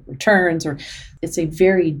or returns, or it's a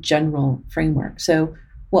very general framework. So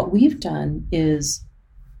what we've done is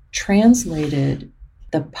translated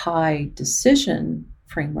the PI decision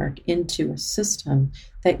framework into a system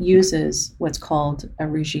that uses what's called a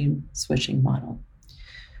regime switching model.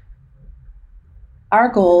 Our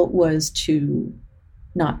goal was to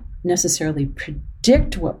not necessarily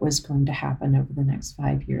predict what was going to happen over the next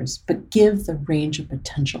 5 years, but give the range of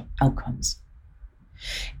potential outcomes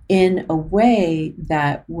in a way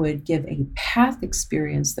that would give a path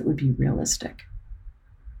experience that would be realistic.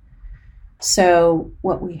 So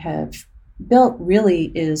what we have built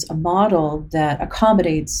really is a model that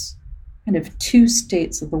accommodates kind of two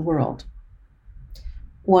states of the world.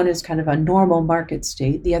 One is kind of a normal market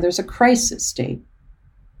state, the other is a crisis state.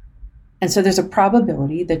 And so there's a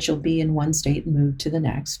probability that you'll be in one state and move to the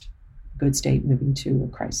next, good state moving to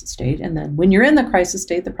a crisis state. And then when you're in the crisis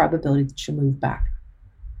state, the probability that you'll move back.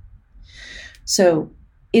 So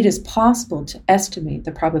it is possible to estimate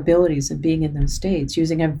the probabilities of being in those states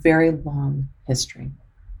using a very long history.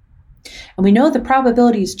 And we know the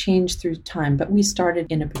probabilities change through time, but we started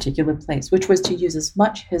in a particular place, which was to use as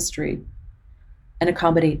much history and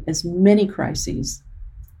accommodate as many crises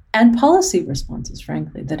and policy responses,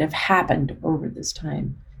 frankly, that have happened over this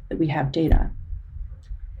time that we have data.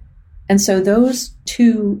 And so those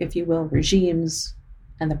two, if you will, regimes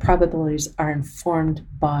and the probabilities are informed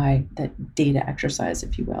by that data exercise,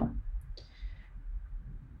 if you will.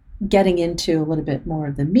 Getting into a little bit more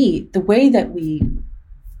of the meat, the way that we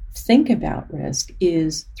think about risk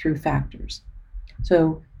is through factors.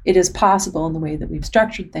 So it is possible in the way that we've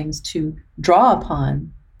structured things to draw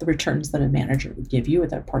upon the returns that a manager would give you or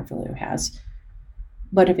that a portfolio has.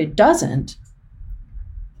 But if it doesn't,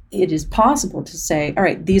 it is possible to say, all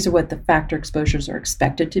right, these are what the factor exposures are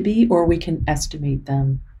expected to be, or we can estimate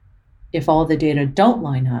them if all the data don't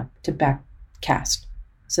line up to backcast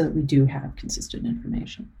so that we do have consistent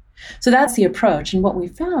information. So that's the approach. And what we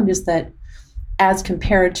found is that as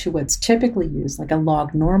compared to what's typically used, like a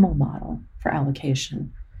log normal model for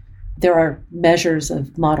allocation, there are measures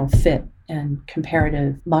of model fit and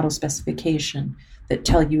comparative model specification that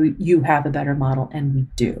tell you you have a better model, and we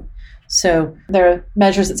do. So there are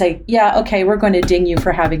measures that say, yeah, okay, we're going to ding you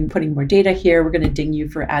for putting more data here. We're going to ding you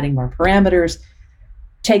for adding more parameters.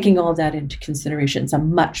 Taking all of that into consideration is a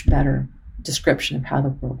much better description of how the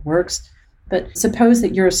world works. But suppose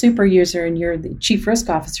that you're a super user and you're the chief risk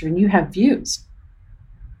officer and you have views.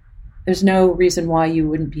 There's no reason why you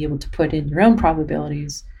wouldn't be able to put in your own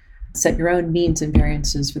probabilities, set your own means and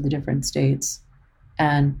variances for the different states,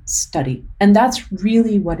 and study. And that's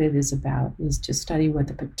really what it is about, is to study what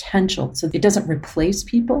the potential. So it doesn't replace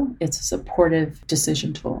people. It's a supportive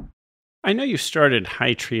decision tool. I know you started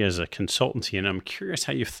Hightree as a consultancy, and I'm curious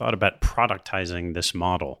how you've thought about productizing this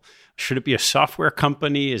model. Should it be a software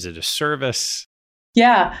company? Is it a service?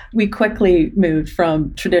 Yeah, we quickly moved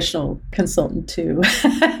from traditional consultant to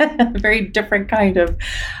a very different kind of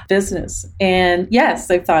business. And yes,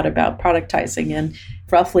 I've thought about productizing, and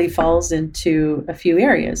roughly falls into a few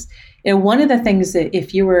areas. One of the things that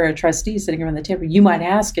if you were a trustee sitting around the table, you might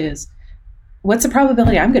ask is, what's the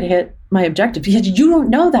probability I'm going to hit my objective? Because you don't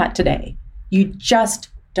know that today. You just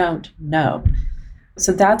don't know.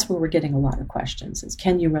 So that's where we're getting a lot of questions is,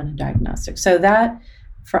 can you run a diagnostic? So that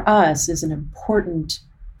for us is an important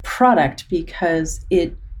product because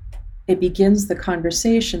it begins the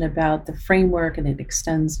conversation about the framework, and it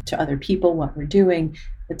extends to other people what we're doing.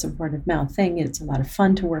 It's a word of mouth thing. It's a lot of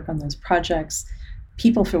fun to work on those projects.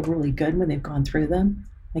 People feel really good when they've gone through them.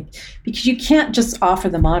 Because you can't just offer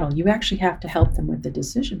the model. You actually have to help them with the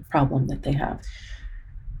decision problem that they have.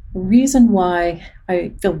 The reason why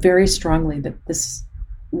I feel very strongly that this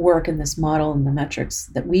work and this model and the metrics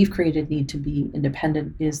that we've created need to be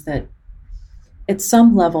independent is that at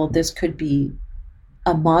some level, this could be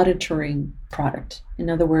a monitoring product. In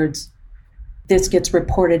other words, this gets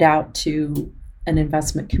reported out to an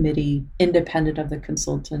investment committee independent of the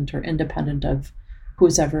consultant or independent of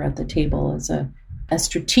who's ever at the table as a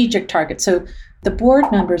strategic target. So the board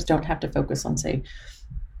members don't have to focus on, say,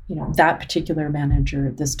 that particular manager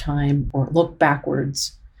at this time or look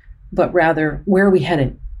backwards, but rather where are we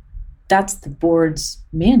headed? That's the board's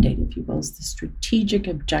mandate, if you will, is the strategic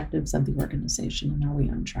objectives of the organization, and are we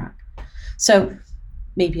on track? So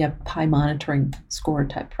maybe a high monitoring score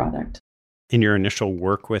type product. In your initial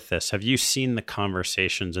work with this, have you seen the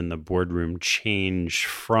conversations in the boardroom change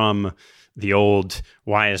from the old,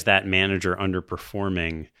 why is that manager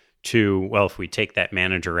underperforming, to, well, if we take that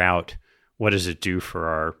manager out, what does it do for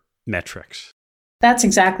our metrics? That's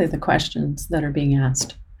exactly the questions that are being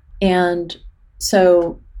asked. And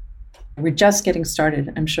so we're just getting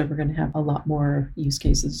started. I'm sure we're going to have a lot more use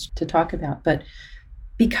cases to talk about. But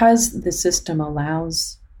because the system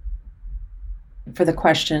allows for the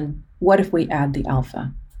question, what if we add the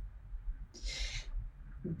alpha?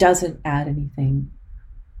 Does it add anything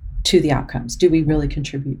to the outcomes? Do we really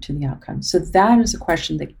contribute to the outcomes? So that is a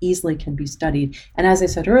question that easily can be studied. And as I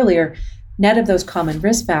said earlier, net of those common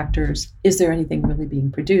risk factors, is there anything really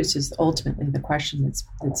being produced is ultimately the question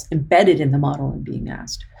that's embedded in the model and being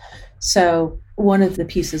asked. So one of the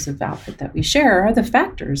pieces of output that we share are the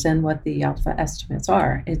factors and what the alpha estimates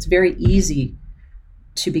are. It's very easy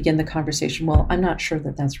to begin the conversation. Well, I'm not sure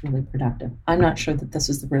that that's really productive. I'm not sure that this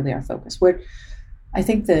is really our focus. I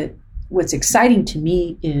think that what's exciting to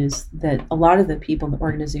me is that a lot of the people in the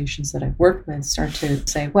organizations that I've worked with start to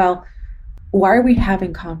say, well, why are we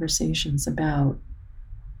having conversations about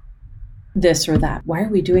this or that? Why are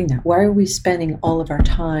we doing that? Why are we spending all of our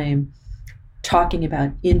time talking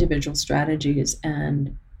about individual strategies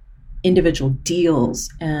and individual deals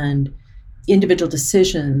and individual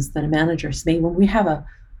decisions that a manager has made when we have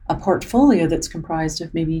a a portfolio that's comprised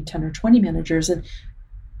of maybe 10 or 20 managers. And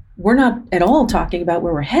we're not at all talking about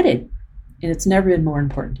where we're headed. And it's never been more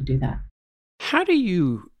important to do that. How do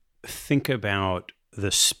you think about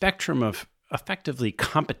the spectrum of effectively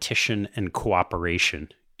competition and cooperation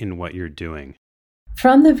in what you're doing?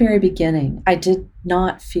 From the very beginning, I did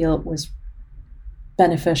not feel it was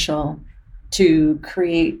beneficial to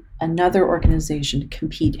create another organization to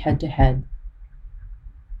compete head to head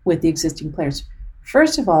with the existing players.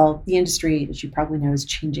 First of all, the industry, as you probably know, is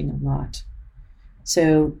changing a lot.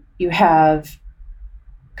 So you have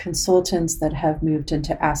consultants that have moved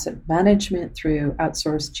into asset management through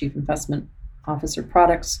outsourced chief investment officer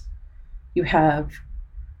products. You have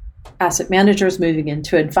asset managers moving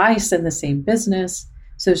into advice in the same business.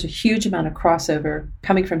 So there's a huge amount of crossover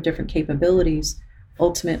coming from different capabilities.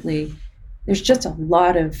 Ultimately, there's just a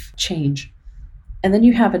lot of change. And then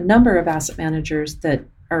you have a number of asset managers that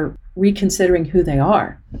are reconsidering who they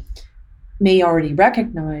are, may already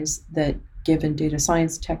recognize that given data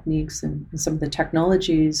science techniques and some of the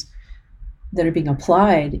technologies that are being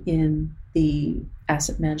applied in the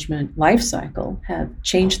asset management lifecycle have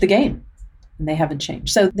changed the game, and they haven't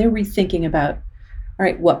changed. So they're rethinking about, all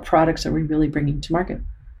right, what products are we really bringing to market?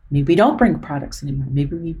 Maybe we don't bring products anymore.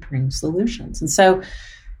 Maybe we bring solutions. And so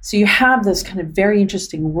you have this kind of very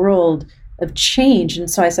interesting world of change. And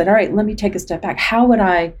so I said, all right, let me take a step back. How would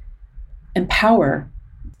I empower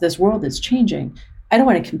this world that's changing? I don't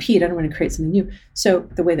want to compete. I don't want to create something new. So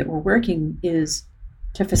the way that we're working is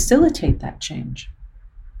to facilitate that change,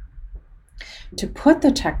 to put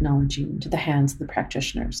the technology into the hands of the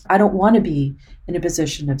practitioners. I don't want to be in a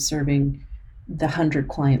position of serving the 100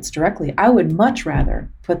 clients directly. I would much rather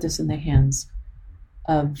put this in the hands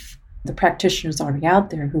of the practitioners already out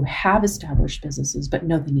there who have established businesses but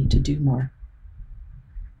know they need to do more.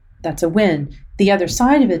 That's a win. The other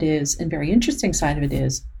side of it is, and very interesting side of it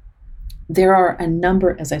is, there are a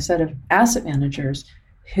number, as I said, of asset managers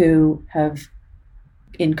who have,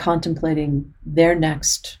 in contemplating their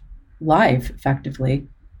next life effectively,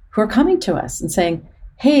 who are coming to us and saying,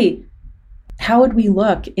 hey, how would we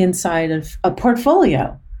look inside of a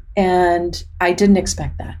portfolio? And I didn't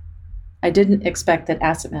expect that. I didn't expect that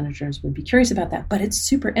asset managers would be curious about that, but it's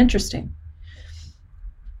super interesting.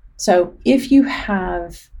 So if you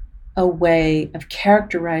have a way of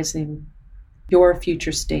characterizing your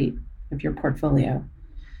future state of your portfolio,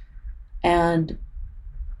 and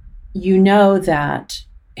you know that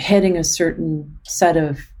hitting a certain set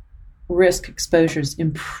of risk exposures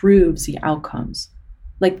improves the outcomes,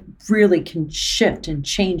 like really can shift and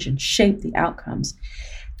change and shape the outcomes,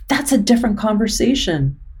 that's a different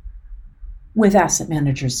conversation with asset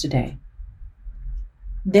managers today.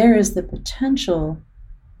 There is the potential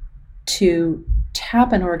to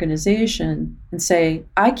tap an organization and say,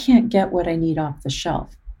 I can't get what I need off the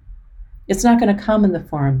shelf. It's not going to come in the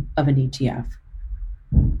form of an ETF.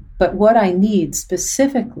 But what I need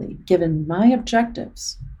specifically, given my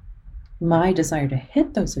objectives, my desire to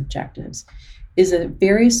hit those objectives, is a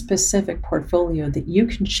very specific portfolio that you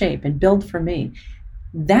can shape and build for me.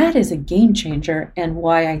 That is a game changer and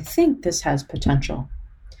why I think this has potential.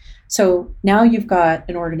 So now you've got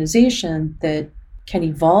an organization that can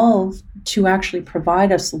evolve to actually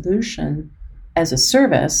provide a solution as a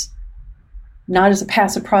service, not as a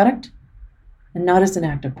passive product and not as an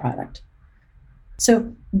active product.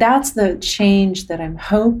 So that's the change that I'm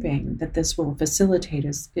hoping that this will facilitate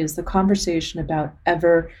is the conversation about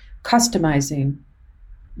ever customizing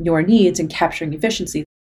your needs and capturing efficiency.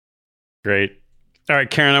 Great. All right,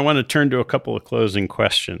 Karyn, I want to turn to a couple of closing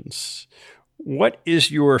questions. What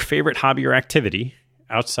is your favorite hobby or activity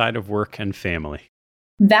outside of work and family?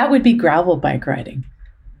 That would be gravel bike riding.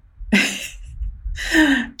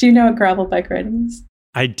 Do you know what gravel bike riding is?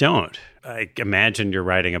 I don't. I imagine you're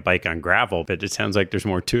riding a bike on gravel, but it sounds like there's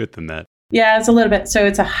more to it than that. Yeah, it's a little bit. So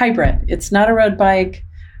it's a hybrid. It's not a road bike.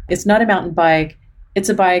 It's not a mountain bike. It's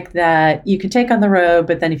a bike that you can take on the road,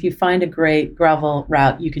 but then if you find a great gravel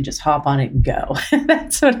route, you can just hop on it and go.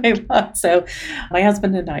 That's what I love. So my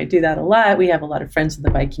husband and I do that a lot. We have a lot of friends in the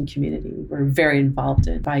biking community. We're very involved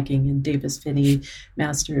in biking and Davis Finney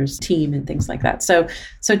Masters team and things like that. So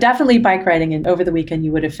definitely bike riding. And over the weekend,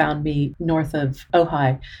 you would have found me north of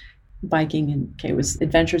Ojai biking. And it was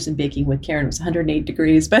adventures in baking with Karyn. It was 108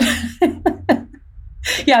 degrees, but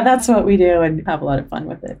yeah, that's what we do and have a lot of fun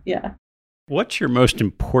with it. Yeah. What's your most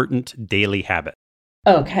important daily habit?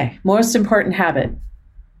 Okay, most important habit,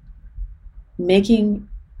 making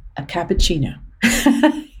a cappuccino.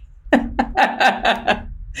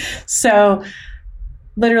 So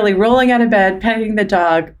literally rolling out of bed, petting the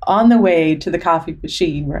dog on the way to the coffee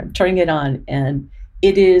machine where I'm turning it on. And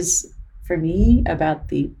it is, for me about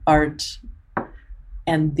the art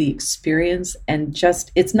and the experience, and just,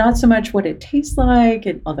 it's not so much what it tastes like,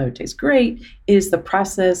 and although it tastes great, it is the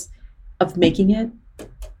process of making it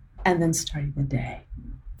and then starting the day.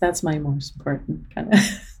 That's my most important kind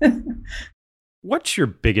of. What's your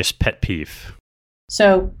biggest pet peeve?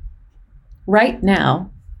 So right now,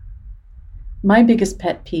 my biggest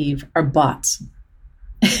pet peeve are bots.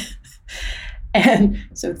 And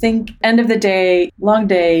so think end of the day, long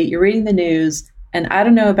day, you're reading the news, and I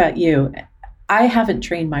don't know about you, I haven't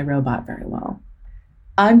trained my robot very well.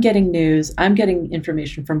 I'm getting news, I'm getting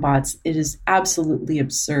information from bots. It is absolutely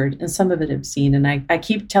absurd, and some of it obscene. And I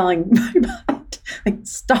keep telling my bot, like,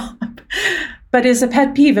 stop. But it's a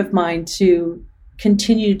pet peeve of mine to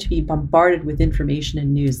continue to be bombarded with information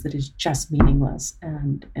and news that is just meaningless.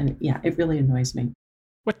 And yeah, it really annoys me.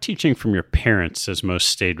 What teaching from your parents has most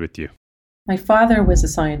stayed with you? My father was a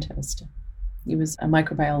scientist. He was a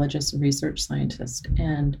microbiologist and research scientist.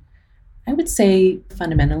 And I would say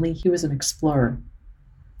fundamentally, he was an explorer.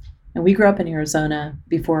 And we grew up in Arizona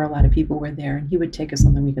before a lot of people were there. And he would take us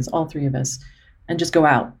on the weekends, all three of us, and just go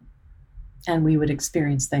out. And we would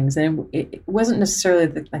experience things. And it wasn't necessarily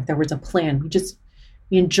like there was a plan.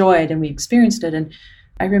 We enjoyed and we experienced it. And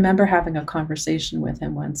I remember having a conversation with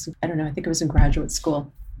him once. I don't know, I think it was in graduate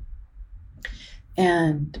school.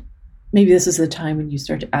 And maybe this is the time when you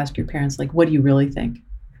start to ask your parents, like, what do you really think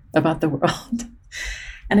about the world?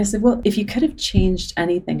 And I said, well, if you could have changed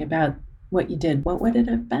anything about what you did, what would it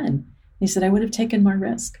have been? And he said, I would have taken more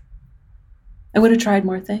risk. I would have tried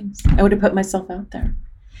more things. I would have put myself out there.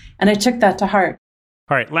 And I took that to heart.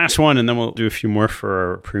 All right, last one, and then we'll do a few more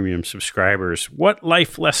for our premium subscribers. What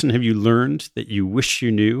life lesson have you learned that you wish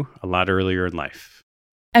you knew a lot earlier in life?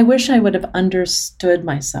 I wish I would have understood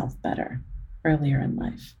myself better earlier in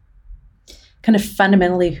life. Kind of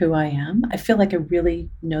fundamentally who I am. I feel like I really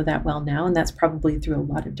know that well now, and that's probably through a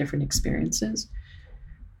lot of different experiences.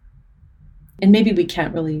 And maybe we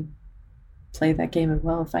can't really play that game of,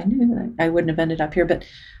 well, if I knew that, I wouldn't have ended up here. But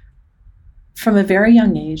from a very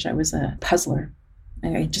young age, I was a puzzler.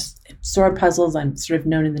 I just absorbed puzzles. I'm sort of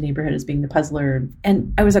known in the neighborhood as being the puzzler.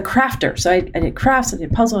 And I was a crafter. So I did crafts, I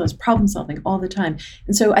did puzzles, I was problem solving all the time.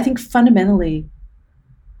 And so I think fundamentally,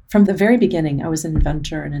 from the very beginning, I was an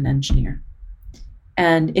inventor and an engineer.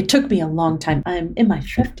 And it took me a long time. I'm in my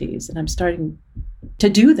 50s and I'm starting to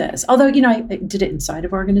do this. Although, I did it inside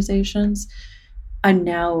of organizations. I'm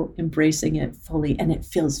now embracing it fully and it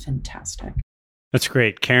feels fantastic. That's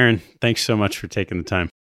great. Karyn, thanks so much for taking the time.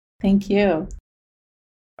 Thank you.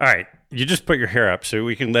 All right. You just put your hair up so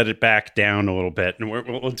we can let it back down a little bit. And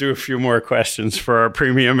we'll do a few more questions for our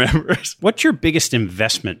premium members. What's your biggest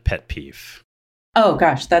investment pet peeve? Oh,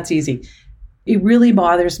 gosh, that's easy. It really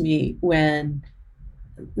bothers me when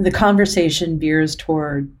the conversation veers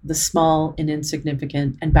toward the small and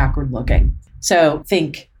insignificant and backward looking. So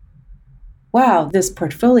think, wow, this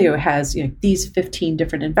portfolio has these 15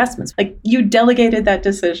 different investments. Like, you delegated that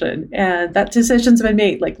decision and that decision's been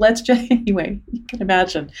made. Like, let's just, anyway, you can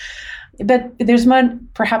imagine. But there's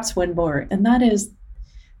perhaps one more, and that is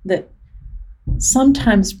that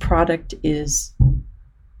sometimes product is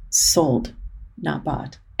sold, not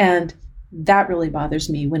bought. And that really bothers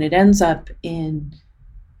me when it ends up in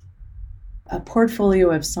a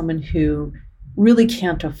portfolio of someone who really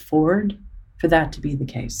can't afford for that to be the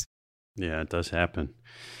case. Yeah, it does happen.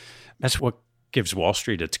 That's what gives Wall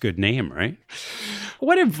Street its good name, right?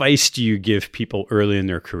 What advice do you give people early in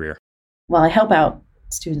their career? Well, I help out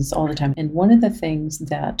students all the time. And one of the things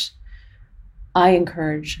that I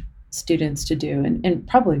encourage students to do, and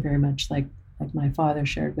probably very much like my father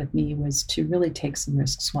shared with me, was to really take some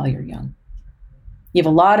risks while you're young. You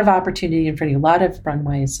have a lot of opportunity in front of you, a lot of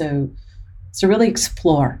runway. So really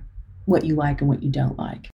explore what you like and what you don't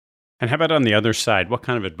like. And how about on the other side? What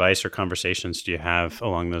kind of advice or conversations do you have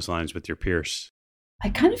along those lines with your peers? I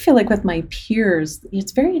kind of feel like with my peers,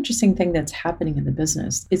 it's a very interesting thing that's happening in the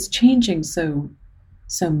business. It's changing so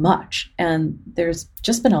much, and there's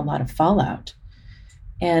just been a lot of fallout.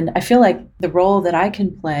 And I feel like the role that I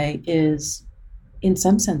can play is, in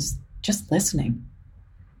some sense, just listening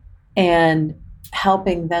and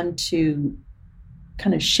helping them to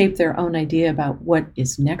kind of shape their own idea about what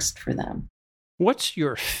is next for them. What's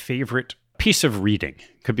your favorite piece of reading?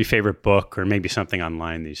 Could be favorite book or maybe something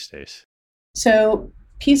online these days. So,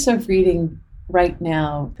 piece of reading right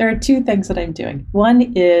now, there are two things that I'm doing.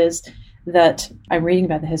 One is that I'm reading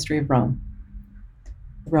about the history of Rome,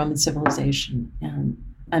 Roman civilization, and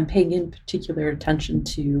I'm paying in particular attention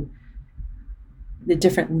to the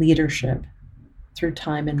different leadership through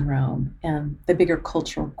time in Rome and the bigger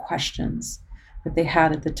cultural questions that they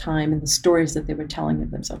had at the time and the stories that they were telling of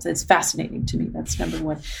themselves. It's fascinating to me. That's number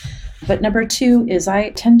one. But number two is I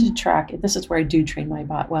tend to track, this is where I do train my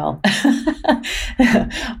bot well.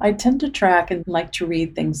 I tend to track and like to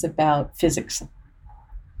read things about physics.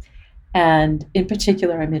 And in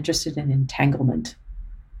particular, I'm interested in entanglement.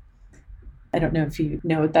 I don't know if you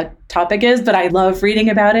know what that topic is, but I love reading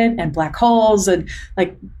about it and black holes and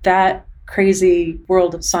like that crazy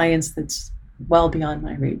world of science that's well beyond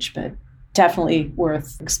my reach, but definitely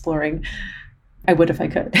worth exploring. I would if I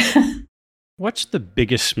could. What's the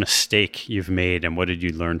biggest mistake you've made and what did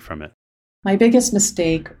you learn from it? My biggest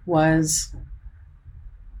mistake was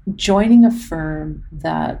joining a firm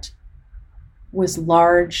that was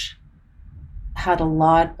large, had a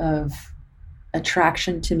lot of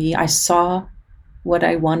attraction to me. I saw what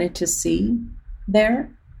I wanted to see there,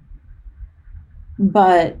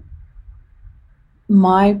 but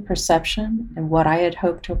my perception and what I had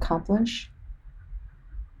hoped to accomplish,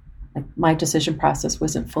 like my decision process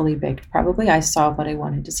wasn't fully baked. Probably I saw what I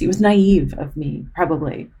wanted to see. It was naive of me,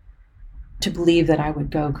 probably, to believe that I would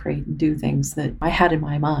go create and do things that I had in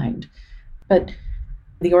my mind. But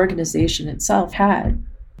the organization itself had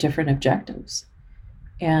different objectives.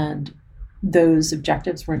 And those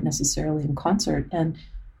objectives weren't necessarily in concert. And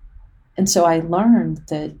so I learned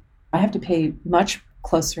that I have to pay much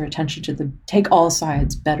closer attention to take all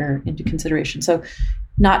sides better into consideration. So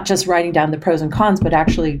not just writing down the pros and cons, but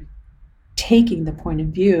actually taking the point of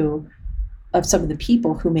view of some of the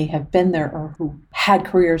people who may have been there or who had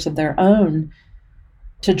careers of their own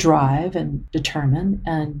to drive and determine.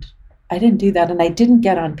 And I didn't do that. And I didn't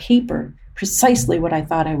get on paper precisely what I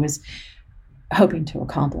thought I was hoping to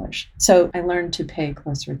accomplish. So I learned to pay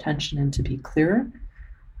closer attention and to be clearer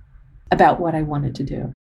about what I wanted to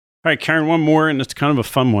do. All right, Karyn, one more, and it's kind of a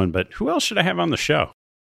fun one, but who else should I have on the show?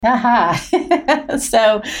 Aha.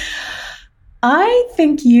 So I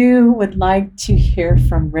think you would like to hear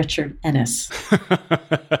from Richard Ennis.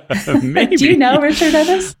 Maybe. Do you know Richard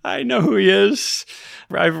Ennis? I know who he is.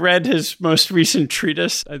 I've read his most recent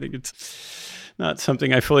treatise. I think it's not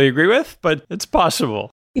something I fully agree with, but it's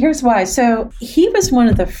possible. Here's why. So he was one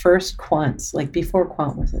of the first quants, like before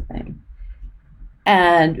quant was a thing,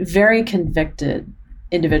 and very convicted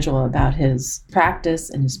individual about his practice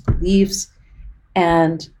and his beliefs.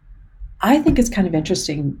 And I think it's kind of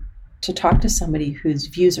interesting to talk to somebody whose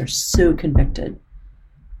views are so convicted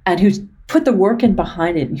and who's put the work in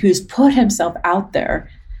behind it and who's put himself out there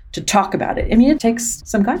to talk about it. I mean, it takes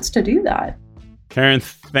some guts to do that. Karyn,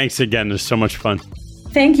 thanks again. It was so much fun.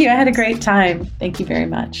 Thank you. I had a great time. Thank you very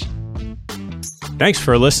much. Thanks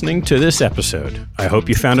for listening to this episode. I hope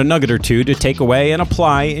you found a nugget or two to take away and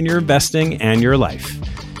apply in your investing and your life.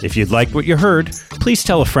 If you'd like what you heard, please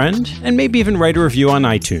tell a friend and maybe even write a review on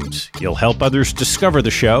iTunes. You'll help others discover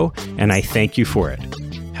the show, and I thank you for it.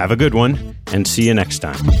 Have a good one, and see you next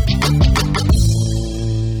time.